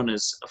these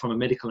runners from a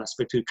medical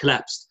aspect who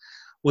collapsed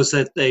was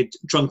that they'd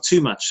drunk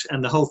too much,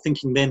 and the whole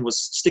thinking then was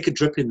stick a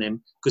drip in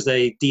them because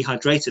they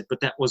dehydrated, but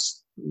that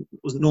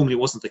normally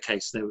wasn't the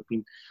case. They would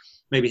be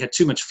maybe had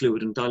too much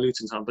fluid and dilute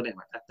and so on. But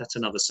anyway, that's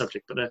another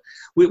subject. But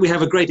we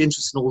have a great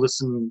interest in all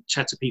this and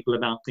chat to people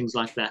about things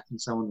like that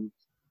and so on.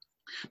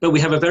 But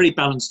we have a very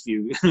balanced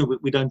view.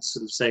 We don't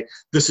sort of say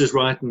this is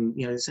right, and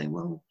they say,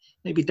 well,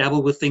 maybe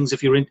dabble with things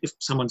if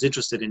someone's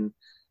interested in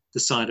the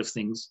side of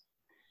things,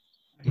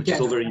 which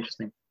is all very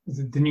interesting.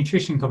 The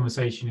nutrition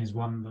conversation is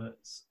one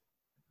that's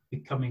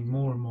becoming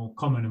more and more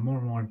common and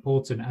more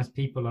important as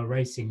people are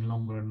racing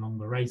longer and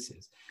longer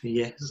races.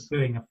 Yes.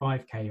 Doing a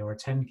 5K or a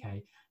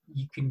 10K,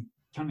 you can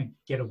kind of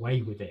get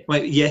away with it.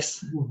 Right,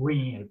 yes.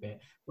 Winging it a bit.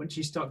 Once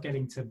you start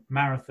getting to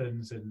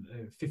marathons and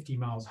 50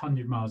 miles,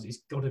 100 miles, it's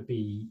got to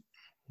be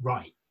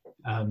right.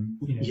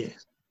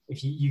 Yes.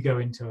 If you go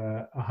into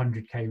a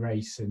 100K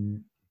race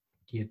and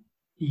you're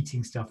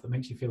eating stuff that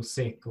makes you feel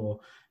sick, or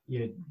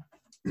you're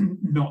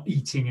not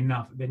eating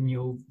enough, then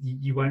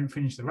you won't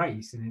finish the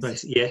race. And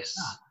it's yes.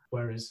 That.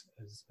 Whereas,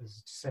 as you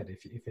said,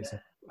 if it's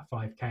a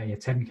 5K, a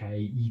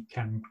 10K, you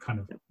can kind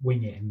of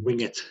wing it and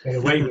get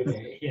away with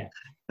it. Yeah,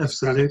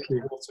 absolutely.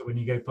 Water when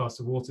you go past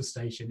the water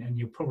station, and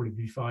you'll probably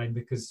be fine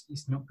because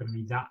it's not going to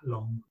be that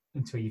long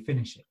until you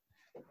finish it.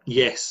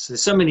 Yes,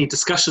 there's so many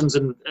discussions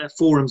and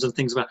forums and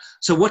things about.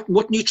 So,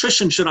 what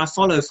nutrition should I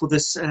follow for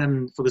this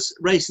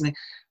race? And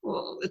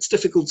well, it's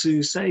difficult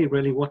to say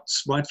really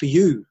what's right for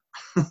you.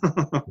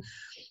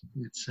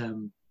 It's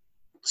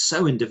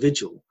so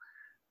individual,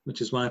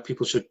 which is why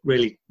people should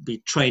really be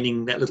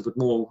training that little bit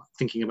more,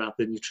 thinking about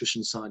the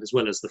nutrition side as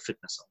well as the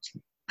fitness,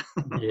 obviously.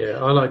 Yeah,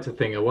 I like to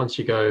think that once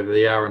you go over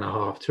the hour and a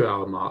half, 2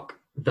 hour mark,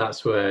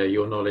 that's where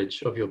your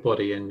knowledge of your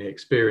body and the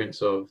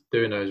experience of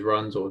doing those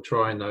runs or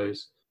trying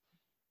those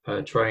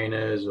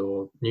trainers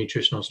or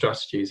nutritional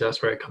strategies,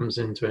 that's where it comes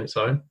into its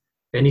own.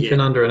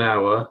 Anything under an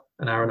hour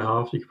and a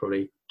half, you could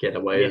probably get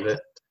away with it.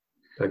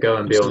 But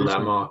going beyond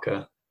that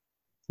marker,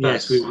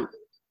 yes,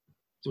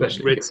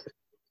 especially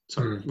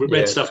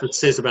read stuff that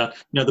says about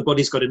the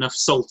body's got enough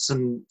salts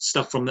and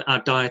stuff from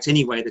our diet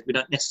anyway that we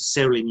don't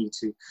necessarily need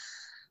to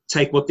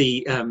take what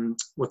the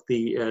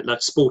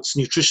like sports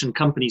nutrition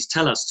companies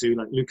tell us to,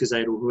 like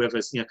Lucozade or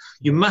whoever's.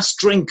 You must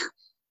drink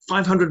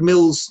 500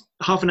 mils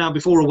half an hour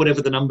before, or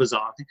whatever the numbers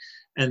are.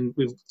 And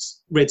we've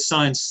read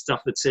science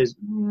stuff that says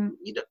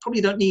you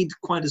probably don't need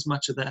quite as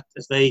much of that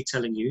as they're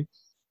telling you.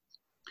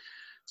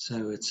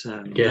 So it's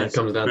it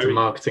comes down to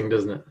marketing,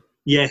 doesn't it?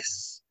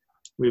 Yes,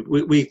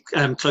 we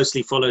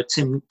closely follow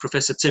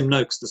Professor Tim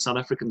Noakes, the South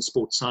African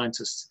sports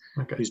scientist,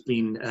 who's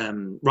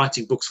been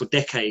writing books for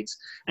decades,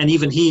 and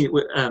even he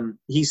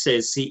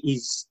says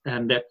he's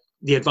that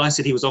the advice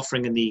that he was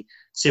offering in the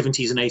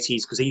 70s and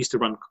 80s, because he used to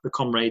run the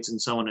Comrades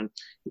and so on,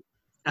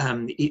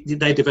 and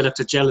they developed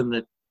a gel in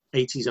the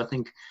 80s, I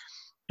think,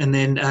 and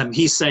then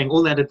he's saying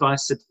all that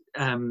advice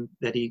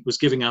that he was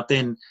giving out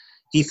then,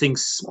 he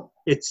thinks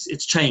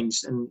it's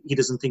changed, and he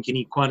doesn't think you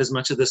need quite as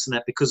much of this and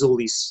that, because all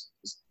these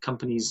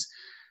companies,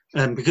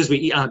 because we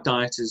eat, our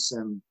diet is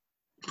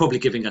probably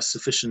giving us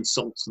sufficient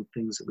salts and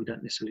things that we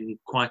don't necessarily need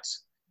quite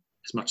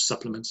as much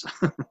supplements.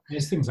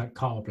 There's things like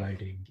carb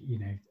loading.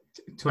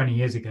 20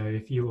 years ago,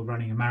 if you were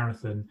running a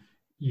marathon,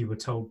 you were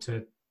told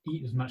to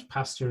eat as much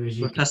pasta as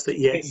you could. Pasta,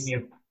 yes.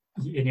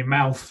 in your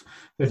mouth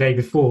the day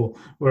before.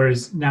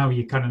 Whereas now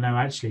you kind of know,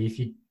 actually, if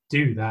you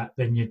do that,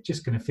 then you're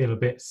just going to feel a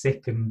bit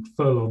sick and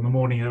full on the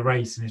morning of the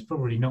race, and it's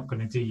probably not going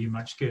to do you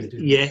much good.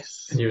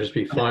 Yes. And you'll just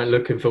be fine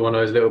looking for one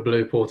of those little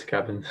blue porter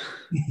cabins,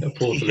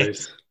 portaloos.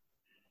 Yes.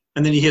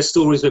 And then you hear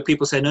stories where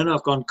people say, no,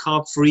 I've gone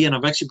carb free and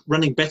I'm actually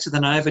running better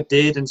than I ever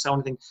did, and so on.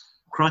 I think,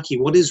 crikey,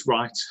 what is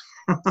right?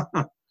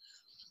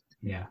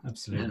 Yeah,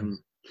 absolutely.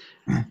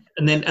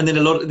 And then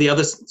a lot of the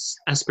other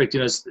aspect,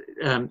 is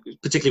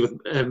particularly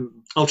with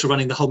ultra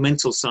running, the whole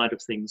mental side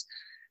of things.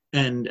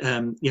 And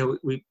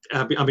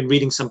I've been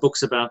reading some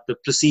books about the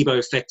placebo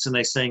effects, and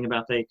they're saying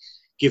about they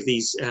give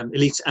these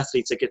elite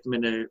athletes, they get them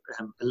in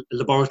a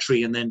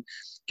laboratory and then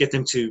get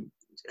them to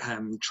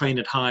train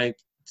at high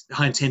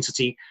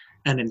intensity.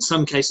 And in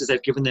some cases,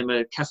 they've given them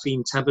a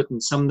caffeine tablet,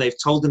 and some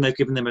they've told them they've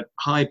given them a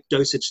high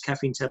dosage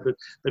caffeine tablet,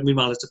 but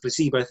meanwhile it's a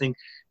placebo thing.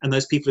 And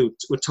those people who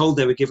were told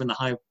they were given the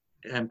high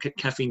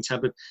caffeine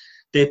tablet,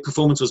 their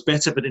performance was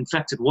better, but in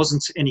fact it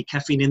wasn't any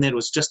caffeine in there, it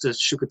was just a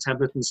sugar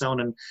tablet and so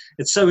on. And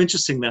it's so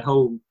interesting, that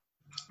whole,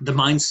 the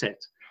mindset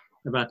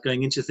about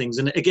going into things.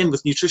 And again,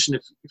 with nutrition,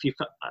 if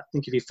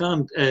you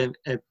found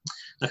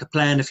like a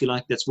plan, if you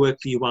like, that's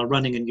worked for you while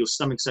running, and your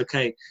stomach's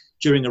okay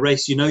during a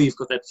race, you've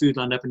got that food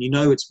lined up, and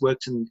it's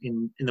worked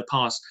in the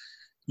past,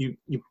 you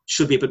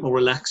should be a bit more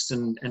relaxed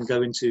and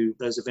go into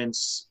those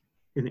events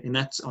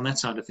on that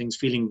side of things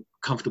feeling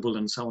comfortable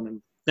and so on.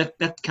 And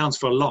that counts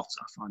for a lot,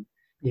 I find.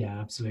 Yeah,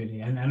 absolutely.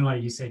 And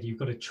like you said, you've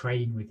got to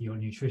train with your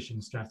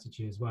nutrition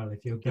strategy as well.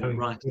 If you're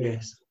going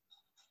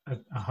a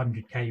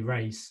 100k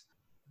race,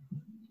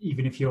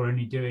 even if you're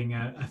only doing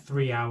a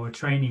 3-hour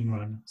training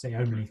run, say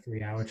only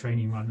 3-hour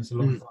training run is a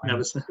long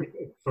time.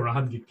 For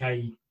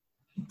 100k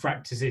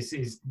practice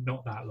is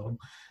not that long.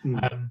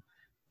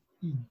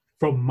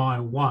 From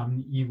mile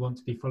 1, you want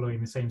to be following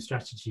the same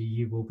strategy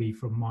you will be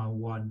from mile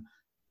 1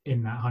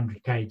 in that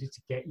 100k,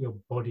 to get your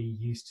body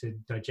used to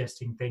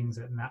digesting things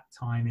at that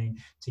timing,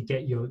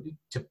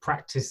 to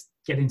practice,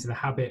 get into the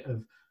habit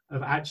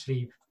of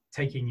actually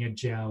taking your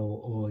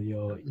gel or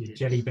your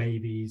jelly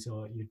babies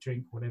or your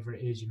drink, whatever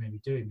it is you may be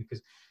doing.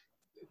 Because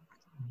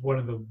one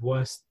of the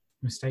worst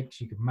mistakes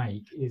you could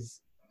make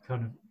is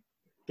kind of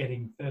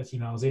getting 30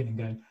 miles in and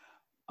going,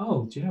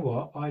 oh, do you know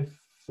what, I've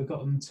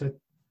forgotten to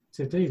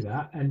do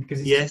that. And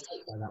because it's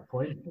by that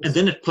point, and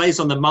then it plays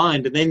on the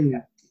mind, and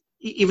then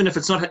even if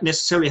it's not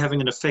necessarily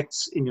having an effect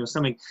in your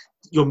stomach,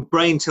 your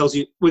brain tells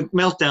you,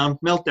 meltdown,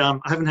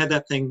 I haven't had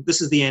that thing, this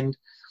is the end.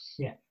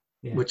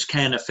 Which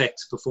can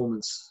affect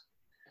performance.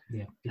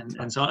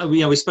 And so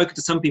we've spoken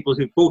to some people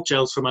who bought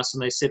gels from us,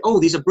 and they said, oh,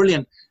 these are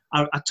brilliant.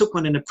 I took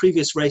one in a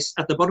previous race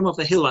at the bottom of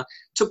the hill. I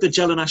took the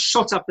gel and I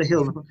shot up the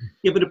hill.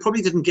 Yeah, but it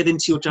probably didn't get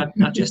into your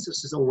digestive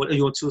system or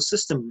your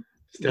system.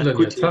 Still in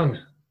your tongue.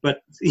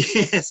 But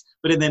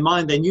but in their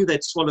mind, they knew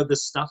they'd swallowed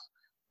this stuff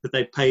that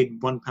they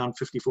paid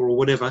 £1.50 for or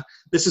whatever.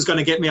 This is going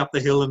to get me up the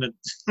hill, and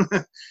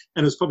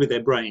it was probably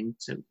their brain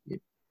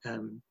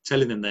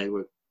telling them they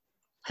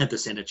had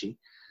this energy.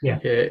 Yeah,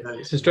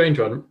 it's a strange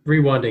one.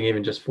 Rewinding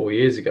even just 4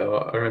 years ago,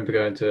 I remember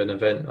going to an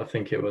event. I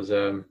think it was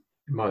it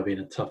might have been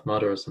a Tough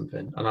Mudder or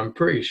something, and I'm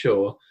pretty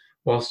sure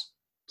whilst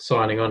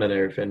signing on and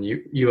everything,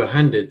 you were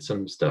handed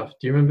some stuff.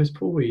 Do you remember this,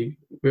 Paul? We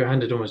were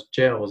handed almost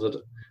gels. I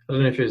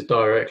don't know if it was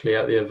directly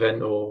at the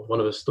event or one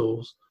of the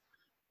stalls.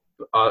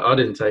 I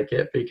didn't take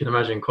it, but you can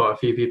imagine quite a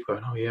few people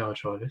going, oh yeah, I'll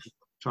try this.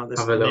 Have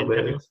a little bit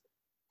of it.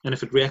 And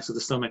if it reacts to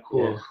the stomach,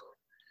 so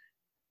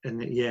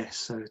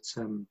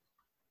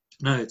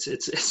it's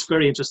it's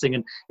very interesting.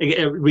 And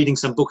reading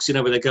some books,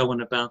 where they go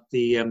on about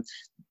the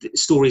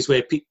stories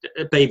where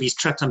babies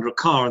trapped under a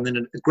car, and then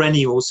a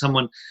granny or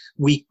someone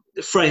weak,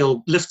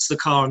 frail, lifts the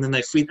car, and then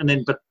they free,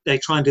 but they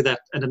try and do that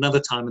at another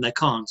time and they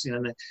can't.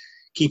 And they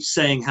keep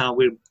saying how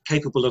we're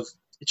capable of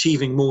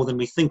achieving more than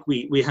we think.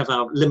 We have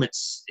our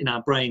limits in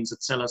our brains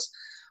that tell us,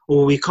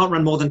 or we can't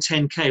run more than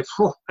 10k.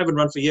 I haven't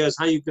run for years.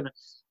 How are you gonna?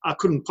 I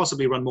couldn't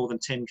possibly run more than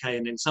 10k.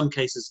 And in some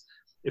cases,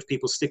 if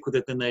people stick with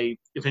it, then they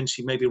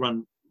eventually maybe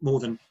run more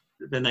than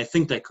they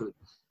think they could.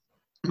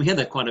 We hear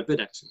that quite a bit,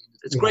 actually.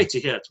 It's great to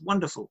hear. It's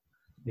wonderful.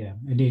 Yeah,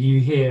 and you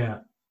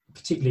hear,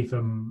 particularly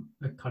from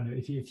a kind of,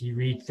 if you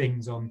read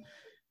things on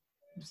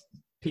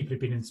people who've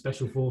been in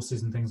special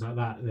forces and things like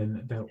that,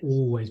 then they'll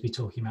always be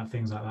talking about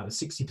things like that. The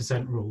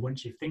 60% rule.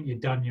 Once you think you're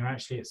done, you're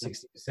actually at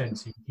 60%,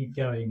 so you can keep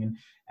going,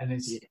 and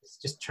it's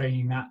just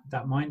training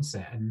that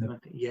mindset. And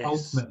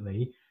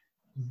ultimately,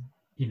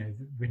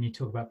 when you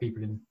talk about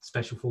people in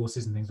special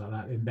forces and things like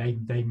that, and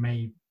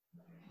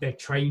they're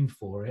trained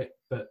for it,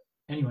 but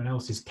anyone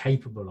else is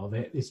capable of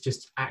it. It's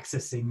just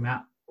accessing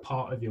that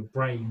part of your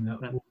brain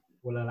that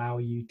will allow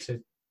you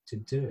to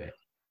do it.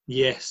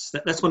 Yes,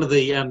 that's one of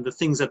the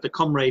things that the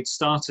Comrades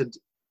started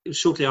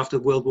shortly after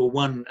World War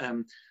One.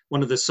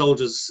 One of the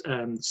soldiers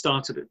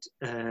started it,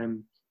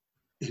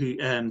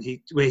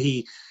 where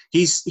he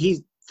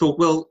thought,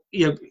 well,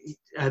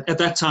 at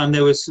that time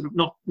there was sort of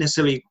not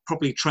necessarily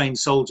properly trained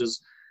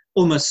soldiers,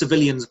 almost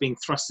civilians being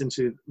thrust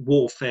into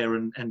warfare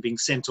and being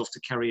sent off to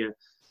carry a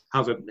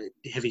however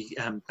heavy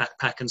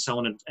backpack and so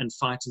on and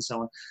fight and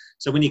so on.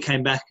 So when he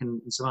came back and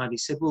survived, he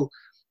said, well,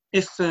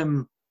 if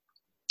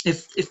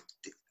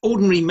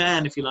ordinary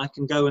man, if you like,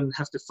 can go and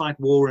have to fight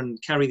war and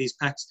carry these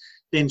packs,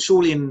 then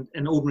surely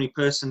an ordinary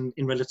person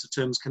in relative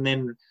terms can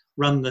then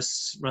run the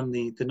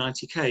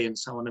 90K and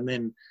so on. And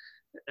then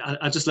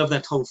I just love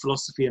that whole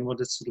philosophy and what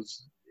it's sort of,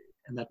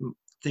 and that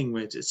thing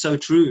where it's so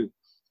true.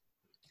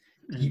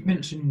 You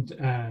mentioned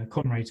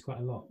Comrades quite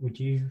a lot. Would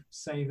you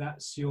say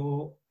that's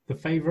the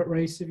favourite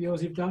race of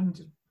yours you've done?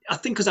 I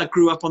think because I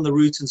grew up on the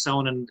route and so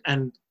on,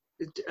 and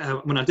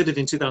when I did it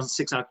in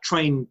 2006, I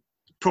trained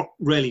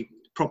really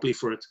properly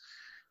for it,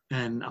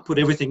 and I put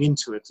everything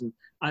into it. And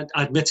I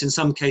admit in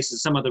some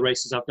cases, some of the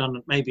races I've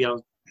done, maybe I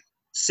was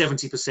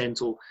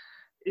 70%, or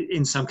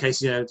in some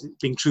cases,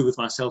 being true with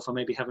myself, I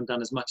maybe haven't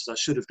done as much as I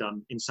should have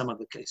done in some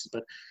other cases.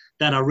 But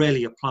that I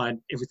really applied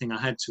everything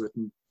I had to it,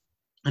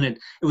 and it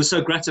was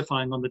so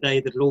gratifying on the day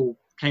that it all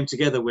came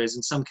together. Whereas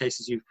in some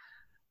cases,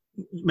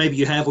 maybe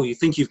you have, or you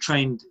think you've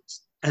trained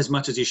as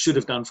much as you should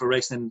have done for a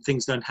race, then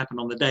things don't happen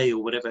on the day,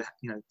 or whatever,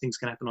 things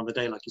can happen on the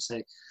day. Like you say,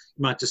 you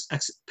might just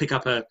pick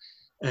up a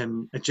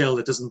gel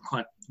that doesn't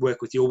quite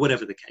work with you, or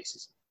whatever the case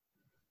is.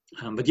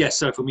 But yes,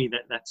 so for me,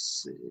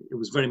 it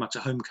was very much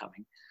a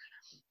homecoming.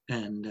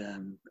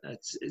 And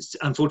it's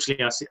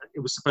unfortunately, it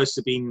was supposed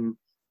to be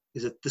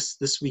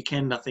this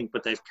weekend, I think,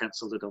 but they've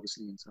cancelled it,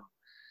 obviously, and so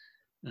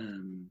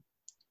on.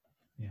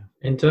 Yeah.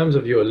 In terms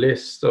of your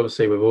list,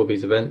 obviously with all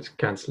these events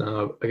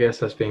cancelling, I guess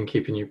that's been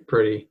keeping you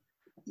pretty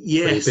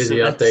busy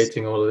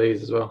updating all of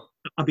these as well.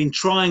 I've been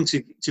trying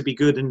to be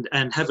good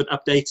and have it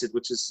updated,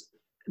 which is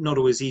not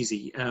always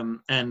easy.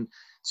 And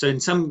so in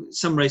some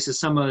races,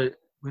 some are,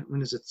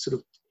 when is it, sort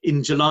of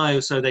in July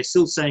or so, they're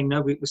still saying,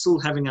 no, we're still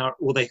having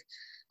or they're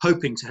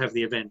hoping to have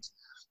the event.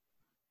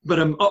 But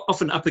I'm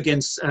often up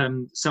against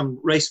some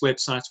race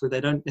websites where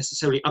they don't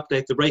necessarily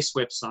update the race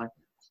website.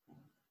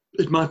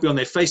 It might be on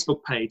their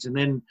Facebook page, and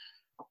then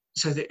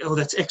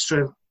that's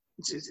extra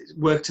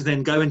work to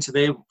then go into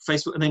their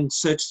Facebook and then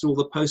search through all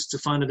the posts to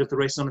find out if the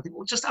race is on. I think,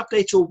 well, just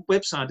update your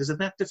website. Is it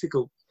that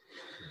difficult?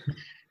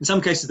 In some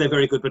cases, they're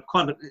very good, but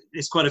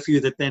there's quite a few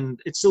that then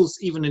it's still,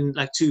 even in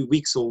like 2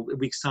 weeks or a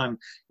week's time,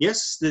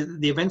 yes, the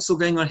event's still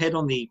going ahead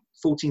on the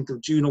 14th of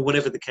June or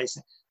whatever the case.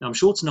 Now, I'm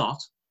sure it's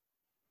not,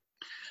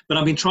 but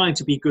I've been trying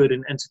to be good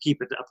and to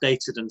keep it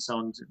updated and so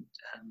on.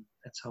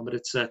 That's how. But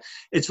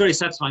it's very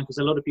satisfying because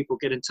a lot of people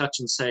get in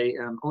touch and say,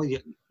 "Oh,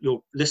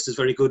 your list is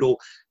very good," or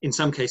in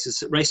some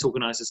cases, race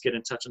organisers get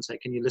in touch and say,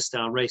 "Can you list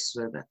our race?"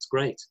 That's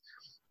great.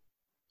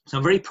 So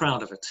I'm very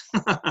proud of it.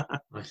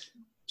 Nice.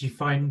 Do you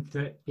find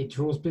that it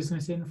draws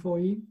business in for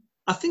you?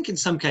 I think in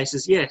some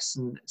cases, yes.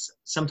 And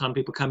sometimes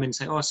people come in and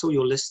say, "Oh, I saw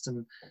your list,"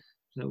 and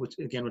which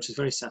is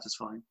very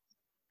satisfying.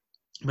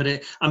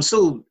 But I'm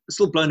still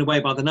blown away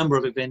by the number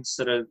of events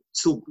that are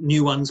still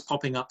new ones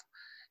popping up.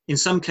 In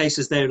some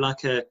cases, they're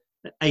like an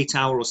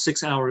 8-hour or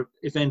 6-hour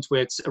event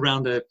where it's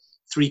around a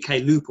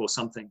 3K loop or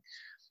something.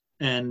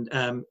 And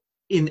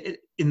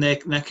in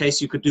that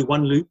case, you could do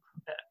one loop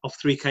of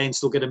 3K and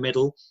still get a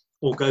medal,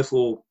 or go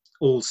for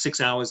all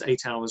 6 hours,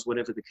 8 hours,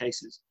 whatever the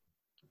case is.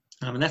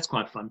 And that's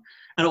quite fun.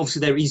 And obviously,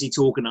 they're easy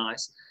to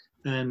organize.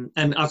 And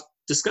I've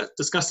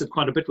discussed it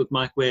quite a bit with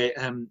Mike, where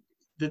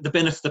the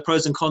benefit, the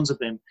pros and cons of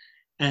them.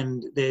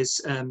 And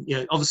there's,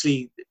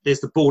 obviously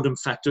there's the boredom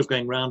factor of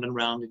going round and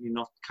round and you're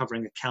not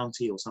covering a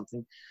county or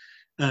something.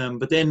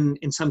 But then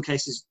in some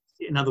cases,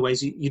 in other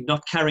ways, you're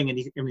not carrying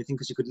anything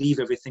because you could leave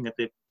everything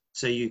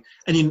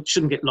and you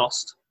shouldn't get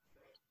lost.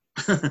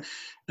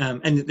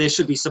 And there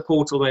should be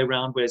support all the way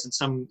around, whereas in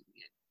some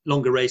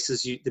longer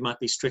races, there might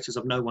be stretches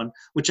of no one,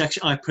 which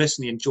actually I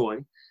personally enjoy.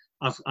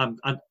 I've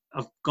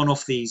gone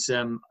off these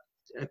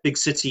big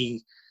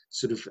city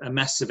sort of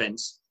mass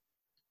events.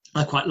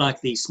 I quite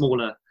like these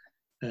smaller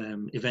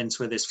events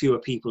where there's fewer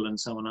people and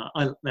so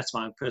on. That's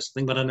my personal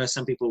thing, but I know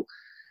some people,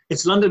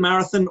 it's London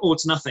Marathon or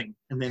it's nothing,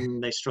 and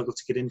then they struggle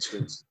to get into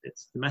it.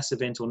 It's the mass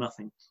event or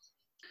nothing.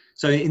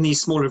 So in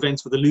these smaller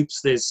events with the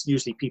loops, there's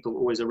usually people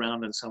always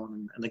around and so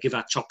on, and they give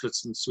out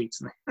chocolates and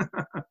sweets,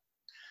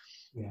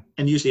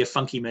 and usually a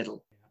funky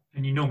medal.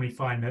 And you normally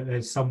find that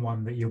there's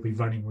someone that you'll be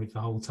running with the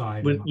whole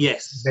time. Well,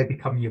 yes. They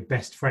become your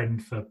best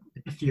friend for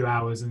a few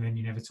hours and then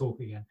you never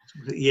talk again.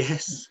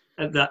 Yes.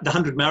 The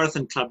 100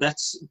 Marathon Club,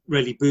 that's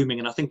really booming.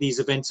 And I think these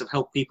events have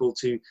helped people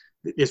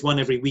there's one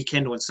every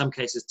weekend, or in some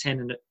cases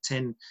 10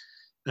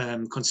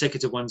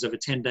 consecutive ones over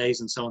 10 days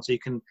and so on. So you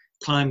can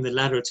climb the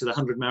ladder to the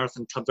 100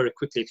 Marathon Club very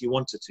quickly if you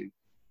wanted to.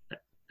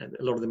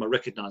 A lot of them are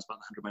recognized by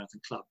the 100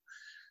 Marathon Club.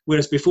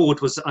 Whereas before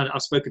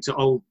I've spoken to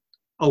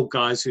old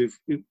guys who've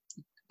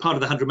part of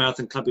the 100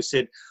 Marathon Club who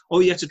said, "Oh,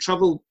 you have to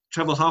travel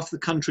half the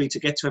country to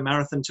get to a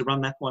marathon to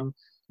run that one,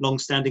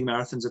 long-standing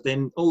marathons. And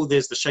then,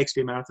 there's the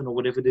Shakespeare Marathon or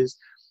whatever it is,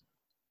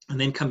 and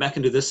then come back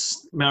and do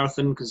this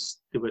marathon because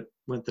they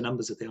weren't the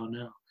numbers that they are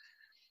now."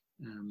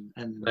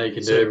 And now you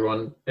can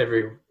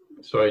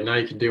now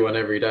you can do one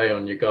every day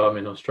on your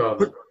Garmin or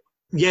Strava.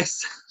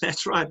 Yes,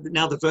 that's right.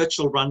 Now the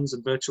virtual runs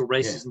and virtual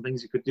races and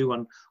things you could do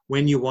on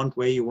when you want,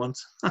 where you want.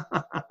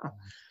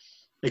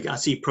 I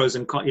see pros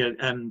and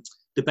cons,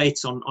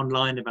 debates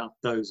online about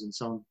those and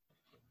so on.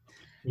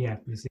 Yeah,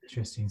 it's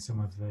interesting some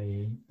of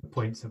the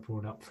points that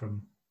brought up for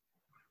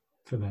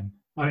them.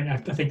 I mean, I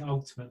think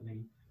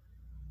ultimately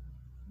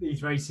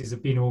these races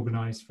have been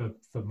organised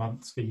for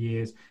months, for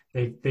years.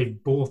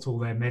 They've bought all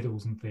their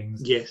medals and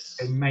things. Yes.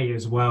 They may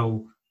as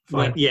well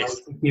find a way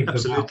to give them out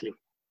absolutely.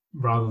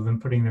 rather than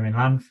putting them in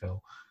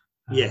landfill.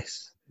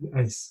 Yes.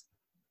 As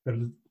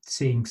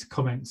seeing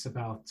comments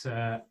about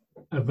a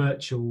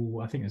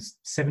virtual, I think it's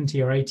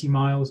 70 or 80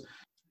 miles,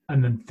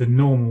 and then the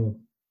normal,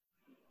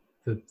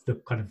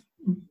 the kind of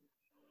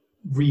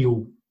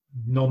real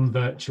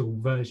non-virtual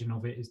version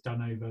of it is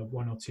done over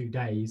 1 or 2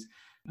 days,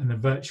 and the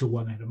virtual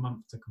one had a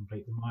month to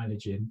complete the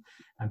mileage in.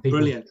 And people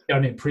who'd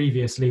done it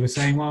previously were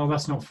saying, well,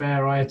 that's not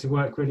fair, I had to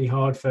work really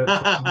hard for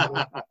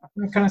I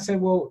kind of said,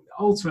 well,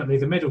 ultimately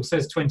the medal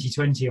says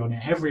 2020 on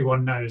it.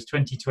 Everyone knows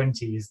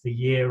 2020 is the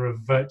year of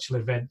virtual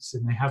events,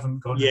 and they haven't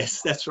gone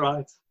yes, that's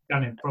right,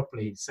 done it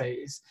properly. So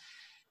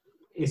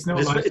it's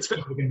not like people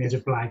are going to be able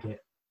to blag it.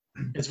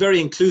 It's very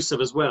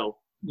inclusive as well.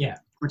 Yeah,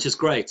 which is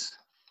great.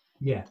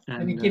 Yeah,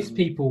 and it gives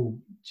people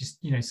just,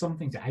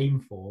 something to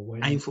aim for.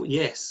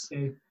 Yes.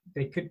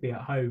 They could be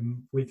at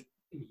home with,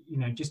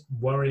 just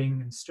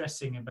worrying and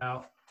stressing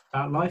about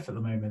life at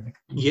the moment.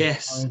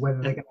 Yes.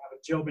 Whether they're going to have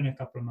a job in a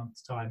couple of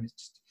months' time. It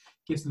just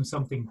gives them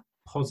something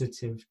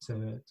positive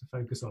to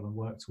focus on and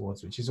work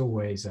towards, which is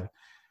always a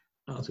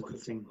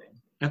good thing.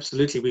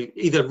 Absolutely. We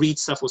either read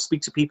stuff or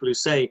speak to people who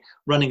say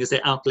running is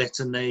their outlet,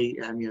 and they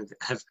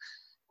have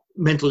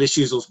mental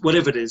issues or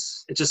whatever it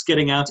is. It's just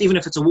getting out, even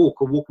if it's a walk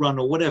run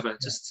or whatever.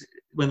 Just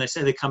when they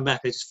say they come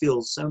back, they just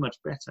feel so much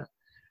better.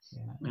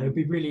 It would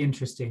be really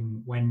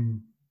interesting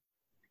when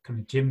kind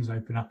of gyms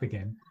open up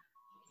again.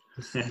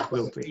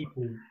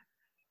 People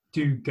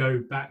do go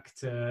back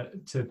to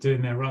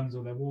doing their runs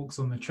or their walks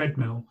on the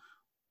treadmill,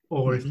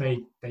 or if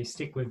they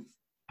stick with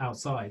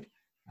outside.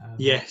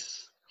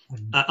 Yes.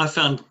 I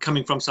found,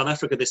 coming from South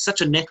Africa, there's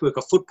such a network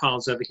of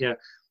footpaths over here.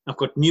 I've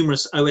got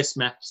numerous OS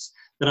maps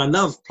that I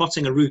love,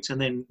 plotting a route and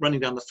then running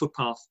down the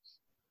footpath.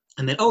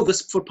 And then,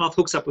 this footpath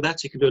hooks up with that.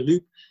 So you can do a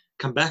loop,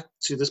 come back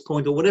to this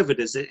point, or whatever it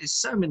is. There's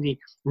so many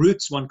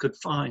routes one could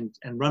find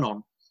and run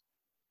on.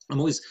 I'm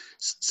always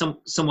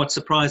somewhat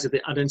surprised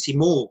that I don't see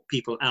more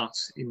people out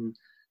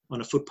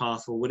on a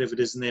footpath or whatever it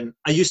is. And then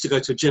I used to go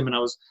to a gym, and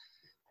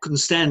couldn't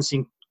stand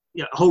seeing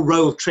a whole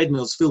row of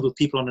treadmills filled with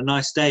people on a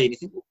nice day. And you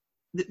think,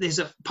 there's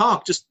a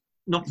park just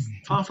not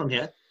far from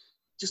here.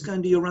 Just go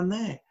and do your run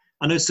there.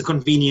 I know it's the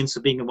convenience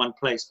of being in one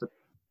place, but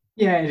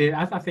yeah, it is.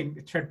 I think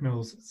the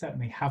treadmills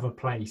certainly have a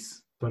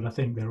place, but I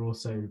think they're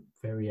also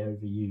very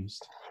overused.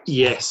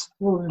 Yes.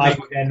 Well,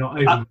 maybe they're not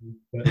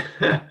overused.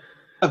 But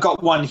I've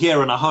got one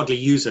here and I hardly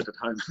use it at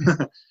home.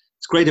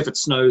 It's great if it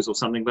snows or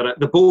something, but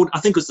the board, I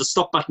think, was the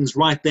stop button's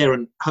right there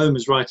and home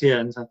is right here.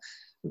 And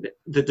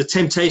the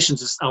temptation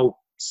to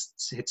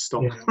hit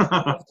stop.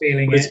 Yeah,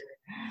 feeling it.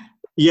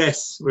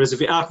 Yes. Whereas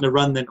if you're out on a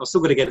run, then I've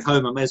still got to get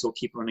home. I may as well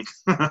keep running.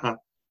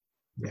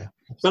 Yeah,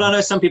 but I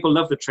know some people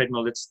love the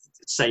treadmill. It's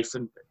safe,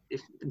 and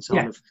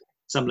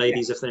some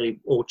ladies, if they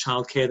or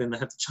childcare, then they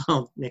have the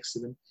child next to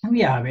them.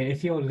 Yeah, I mean,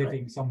 if you're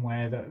living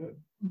somewhere that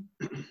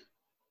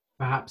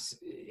perhaps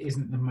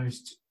isn't the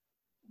most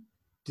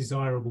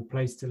desirable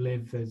place to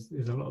live, there's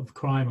a lot of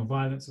crime or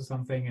violence or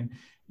something, and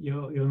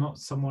you're not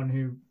someone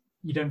who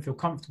you don't feel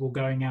comfortable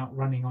going out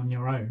running on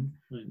your own,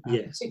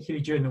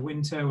 particularly during the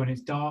winter when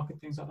it's dark and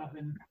things like that.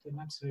 Then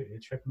absolutely,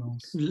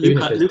 treadmills. Even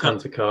if there's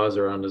tons of cars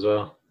around as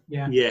well.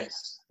 Yeah.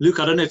 Yes.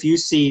 Luke, I don't know if you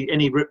see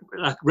any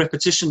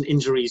repetition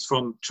injuries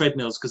from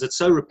treadmills, because it's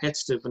so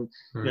repetitive and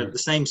the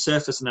same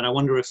surface, and then I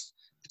wonder if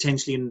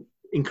potentially in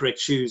incorrect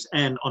shoes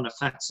and on a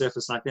flat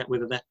surface like that,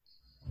 whether that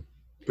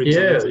brings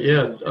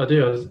I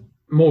do.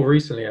 More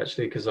recently,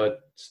 actually, because I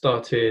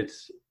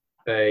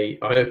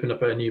opened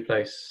up a new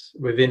place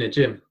within a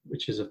gym,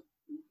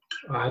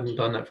 I hadn't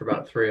done that for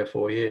about 3 or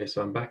 4 years,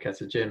 so I'm back at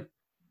a gym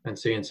and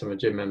seeing some of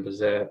the gym members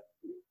there.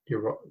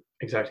 You're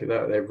exactly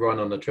that. They run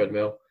on the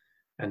treadmill.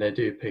 And they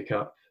do pick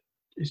up,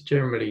 it's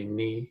generally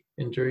knee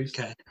injuries.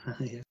 Okay.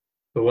 Yeah.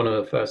 But one of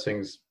the first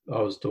things I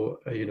was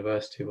taught at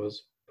university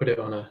was put it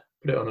on a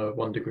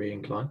 1 degree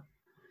incline.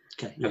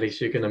 Okay. At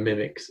least you're going to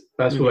mimic.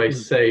 That's what they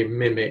say,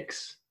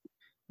 mimics,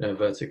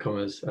 inverted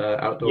commas,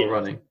 outdoor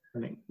running.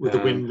 With the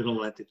wind and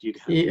all that you'd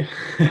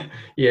have.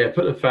 Yeah.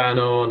 Put the fan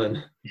on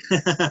and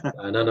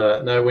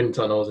no wind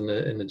tunnels in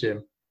the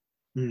gym.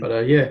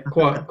 But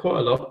quite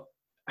a lot.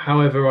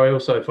 However, I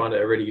also find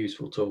it a really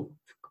useful tool.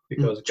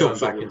 Because going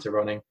back into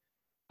running,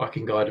 I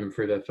can guide them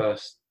through their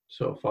first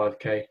sort of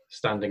 5K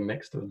standing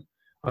next to them.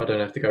 I don't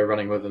have to go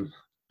running with them.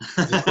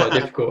 It's quite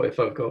difficult if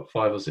I've got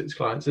 5 or 6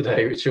 clients a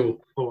day, which all,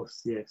 of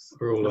course, yes.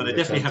 Well, they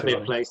definitely have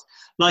their place.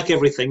 Like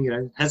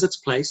everything, has its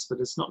place,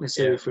 but it's not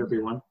necessarily for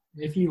everyone.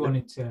 If you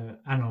wanted to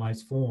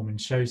analyse form and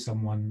show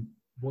someone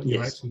what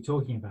you're actually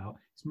talking about,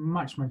 it's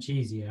much, much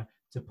easier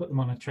to put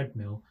them on a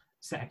treadmill,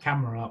 set a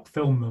camera up,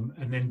 film them,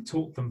 and then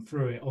talk them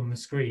through it on the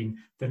screen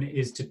than it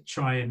is to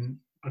try and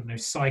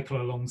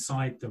cycle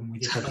alongside them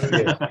with your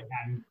phone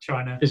and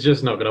trying to. It's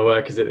just not going to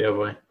work, is it, the other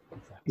way?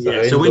 So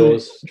Yeah.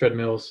 indoors,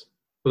 treadmills,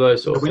 For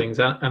those sort of things,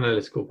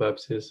 analytical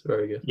purposes,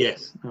 very good.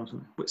 Yes.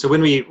 So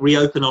when we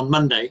reopen on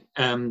Monday,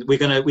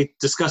 we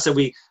discuss that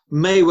we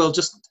may well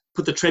just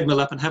put the treadmill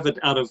up and have it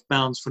out of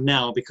bounds for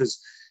now,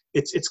 because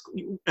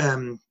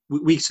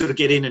we sort of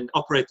get in and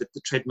operate the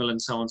treadmill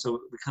and so on. So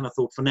we kind of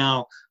thought for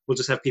now we'll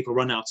just have people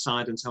run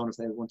outside and so on if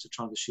they want to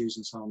try the shoes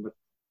and so on. But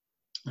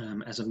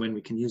as and when we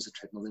can use the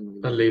treadmill,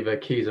 then we'll leave their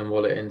keys and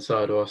wallet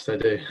inside whilst they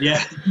do.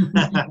 Yeah.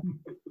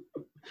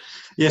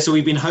 Yeah, so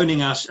we've been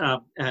honing our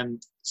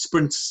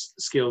sprint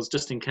skills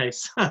just in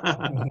case.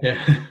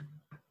 Yeah.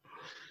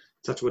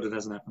 Touch wood, it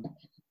hasn't happened.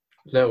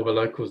 Let all the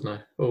locals know,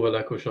 all the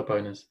local shop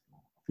owners.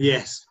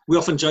 Yes, we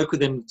often joke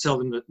with them, tell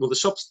them that, well, the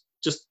shops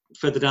just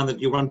further down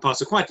that you run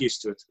past are quite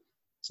used to it.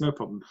 It's no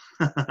problem.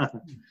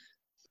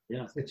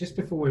 Yeah. So just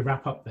before we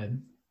wrap up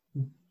then,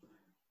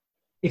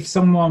 if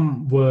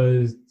someone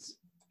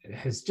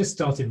has just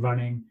started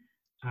running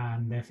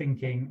and they're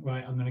thinking,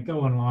 right, I'm going to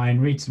go online,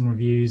 read some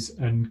reviews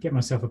and get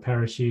myself a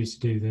pair of shoes to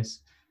do this,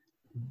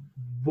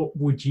 what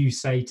would you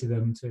say to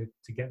them to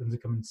get them to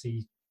come and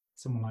see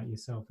someone like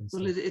yourself?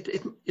 Well,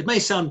 it may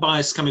sound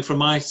biased coming from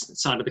my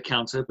side of the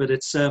counter, but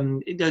it's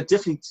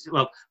definitely,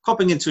 well,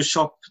 popping into a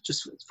shop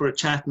just for a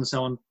chat and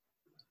so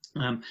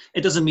on.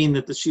 It doesn't mean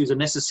that the shoes are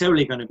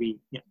necessarily going to be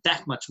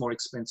that much more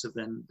expensive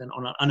than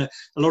online. I know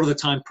a lot of the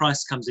time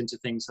price comes into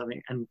things, I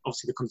think, and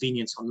obviously the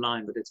convenience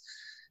online, but it's,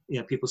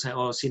 people say,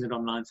 oh, I've seen it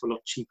online for a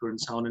lot cheaper and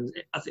so on. And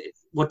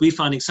what we're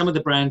finding, some of the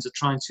brands are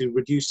trying to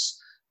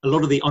reduce a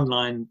lot of the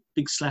online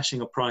big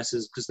slashing of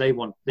prices because they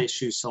want their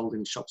shoes sold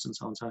in shops and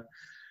so on. So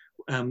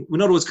we're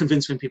not always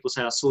convinced when people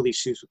say, I saw these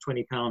shoes for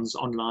 £20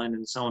 online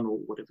and so on, or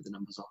whatever the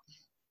numbers are.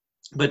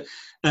 But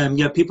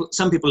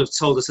some people have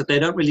told us that they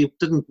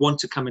didn't want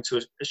to come into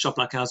a shop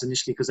like ours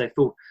initially because they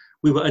thought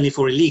we were only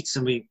for elites,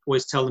 and we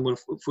always tell them, well,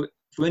 if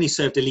we only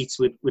served elites,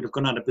 we'd have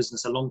gone out of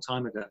business a long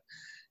time ago.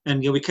 And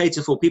we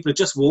cater for people who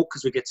just walk,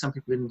 because we get some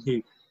people in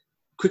who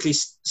quickly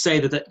say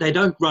that they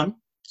don't run.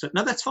 So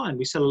no, that's fine.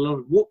 We sell a lot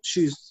of walk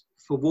shoes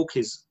for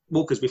walkers.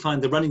 We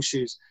find the running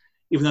shoes,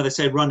 even though they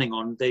say running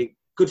on, they're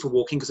good for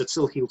walking because it's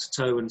still heel to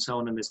toe and so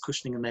on, and there's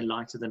cushioning and they're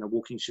lighter than a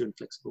walking shoe and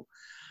flexible.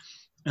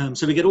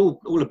 So we get all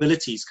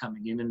abilities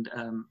coming in,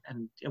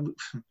 and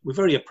we're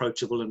very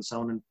approachable and so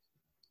on.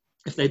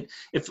 And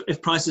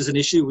if price is an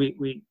issue,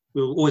 we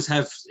will always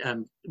have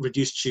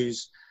reduced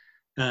shoes,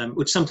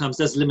 which sometimes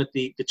does limit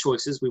the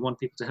choices. We want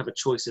people to have a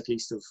choice at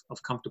least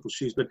of comfortable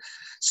shoes. But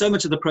so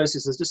much of the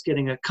process is just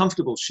getting a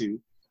comfortable shoe,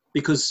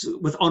 because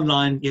with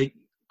online,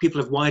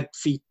 people have wide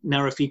feet,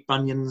 narrow feet,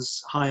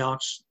 bunions, high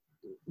arch,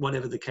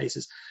 whatever the case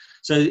is.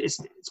 So it's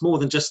more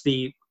than just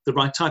the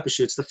right type of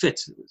shoe, it's the fit,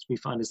 which we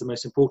find is the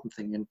most important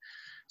thing. And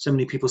so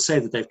many people say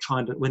that they've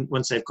tried it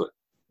once they've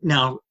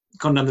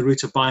gone down the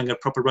route of buying a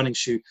proper running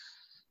shoe.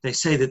 They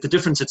say that the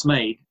difference it's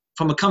made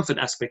from a comfort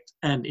aspect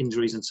and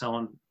injuries and so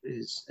on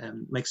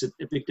makes it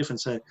a big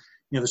difference. So,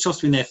 the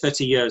shop's been there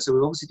 30 years, so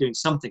we're obviously doing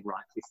something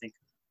right, we think.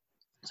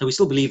 So we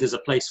still believe there's a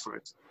place for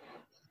it.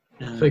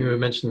 I think we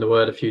mentioned the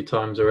word a few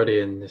times already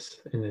in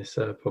this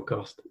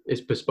podcast.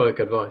 It's bespoke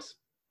advice.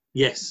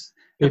 Yes.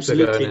 People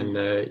Absolutely. are going in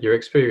there, you're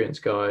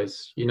experienced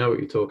guys, you know what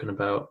you're talking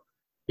about.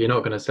 You're not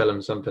going to sell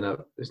them something that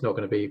is not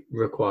going to be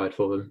required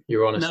for them.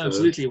 You're honest. No,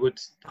 absolutely. It would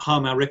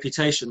harm our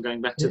reputation going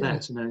back to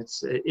that.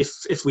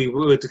 It's, if we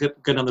were to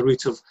go down the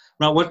route of,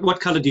 right, what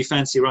colour do you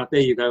fancy? Right,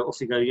 there you go. Off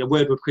you go. Your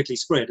word would quickly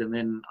spread, and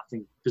then I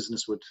think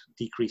business would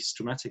decrease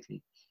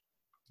dramatically.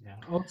 Yeah,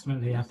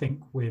 ultimately, I think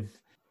with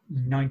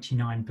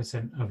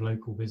 99% of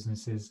local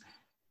businesses,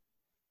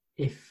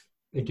 if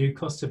they do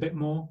cost a bit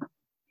more,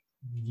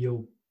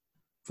 the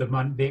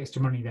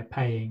extra money they're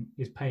paying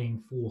is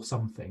paying for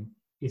something.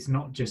 It's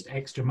not just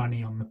extra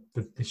money on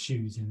the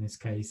shoes in this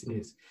case.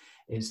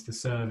 It's the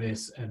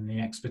service and the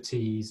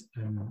expertise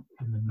and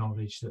the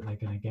knowledge that they're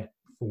going to get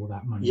for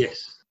that money.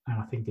 Yes. And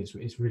I think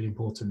it's really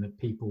important that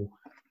people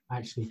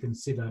actually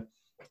consider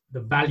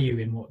the value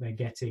in what they're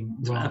getting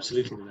rather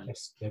Absolutely. than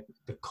just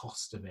the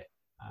cost of it.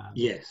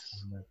 Yes.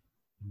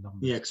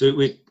 Yeah, because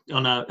we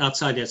on our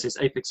outside, yes, it's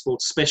Apex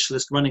Sports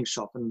Specialist Running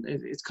Shop, and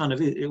it's kind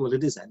of it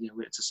is that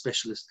it's a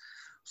specialist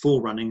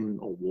for running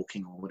or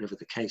walking or whatever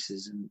the case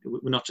is, and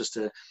we're not just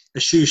a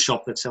shoe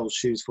shop that sells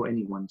shoes for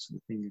anyone sort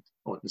of thing.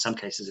 Or in some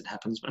cases it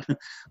happens, but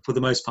for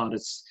the most part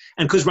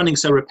and because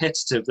running's so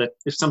repetitive that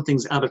if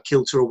something's out of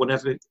kilter or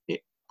whatever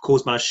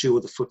caused by a shoe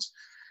or the foot,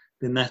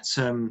 then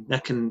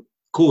that can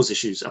cause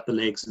issues up the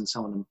legs and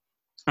so on.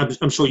 And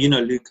I'm sure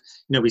Luke,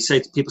 we say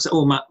to people,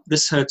 oh,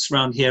 this hurts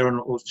around here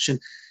or shin.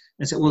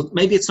 And say, well,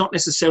 maybe it's not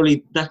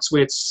necessarily that's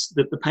where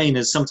the pain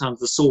is.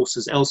 Sometimes the source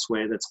is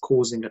elsewhere that's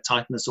causing a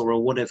tightness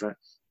or whatever.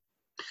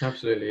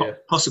 Absolutely, yeah.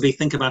 Possibly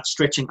think about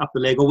stretching up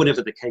the leg or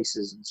whatever the case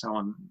is, and so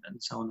on,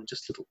 and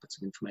just little bits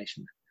of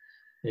information.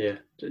 Yeah,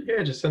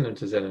 just send them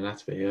to Zen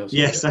Anatomy.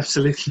 Yes,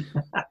 absolutely.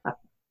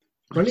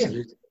 Brilliant.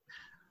 Absolutely.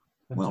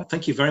 Well,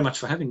 thank you very much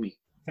for having me.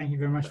 Thank you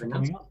very much for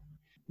coming up.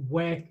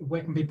 Where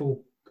can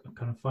people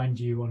kind of find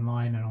you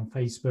online and on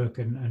Facebook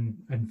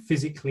and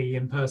physically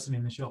in person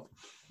in the shop?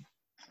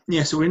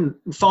 Yeah, so we're in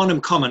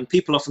Farnham Common.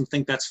 People often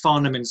think that's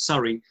Farnham in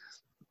Surrey.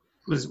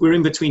 We're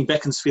in between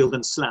Beaconsfield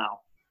and Slough.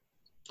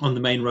 on the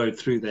main road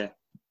through there,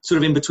 sort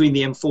of in between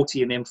the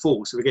M40 and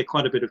M4. So we get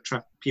quite a bit of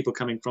people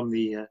coming from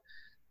the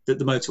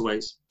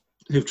motorways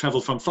who've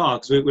travelled from far,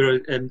 because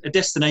we're a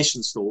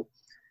destination store.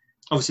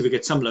 Obviously, we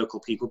get some local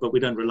people, but we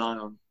don't rely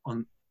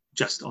on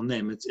just on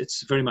them.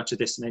 It's very much a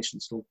destination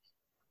store,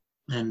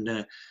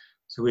 and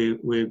so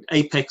we're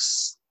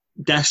Apex-Sports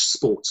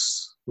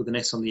with an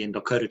S on the end,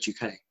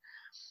 .co.uk.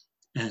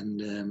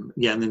 And and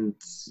then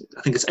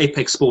I think it's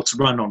Apex Sports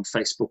Run on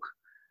Facebook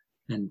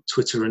and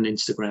Twitter and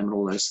Instagram and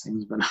all those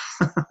things. But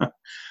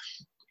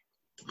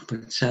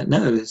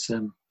no, it's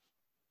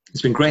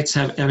been great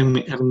having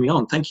me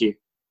on. Thank you.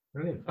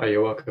 Brilliant. Oh,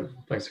 you're welcome.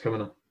 Thanks for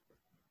coming on.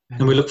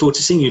 And we look forward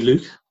to seeing you,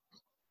 Luke.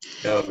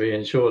 Yeah, I'll be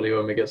in shortly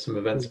when we get some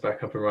events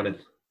back up and running.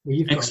 Well,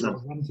 you've Excellent.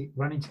 got a lot of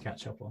running to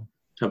catch up on.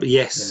 Oh, but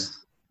yes.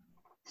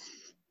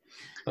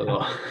 Yeah. A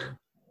lot.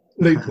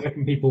 Luke, where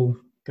can people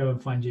go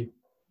and find you?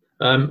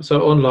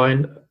 So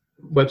online,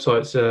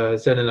 website's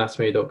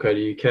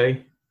zenanatomy.co.uk.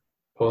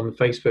 On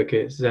Facebook,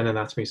 it's Zen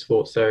Anatomy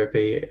Sports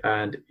Therapy,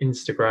 and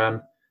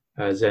Instagram,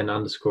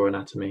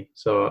 Zen_anatomy.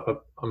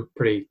 So I'm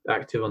pretty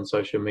active on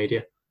social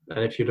media.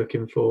 And if you're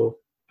looking for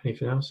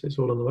anything else, it's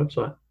all on the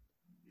website.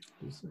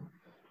 Awesome.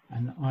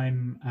 And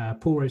I'm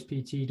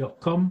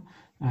paulrosept.com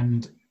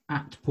and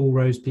at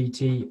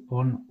paulrosept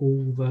on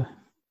all the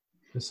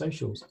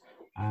socials.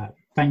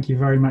 Thank you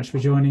very much for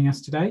joining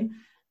us today,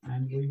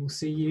 and we will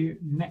see you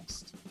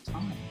next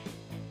time.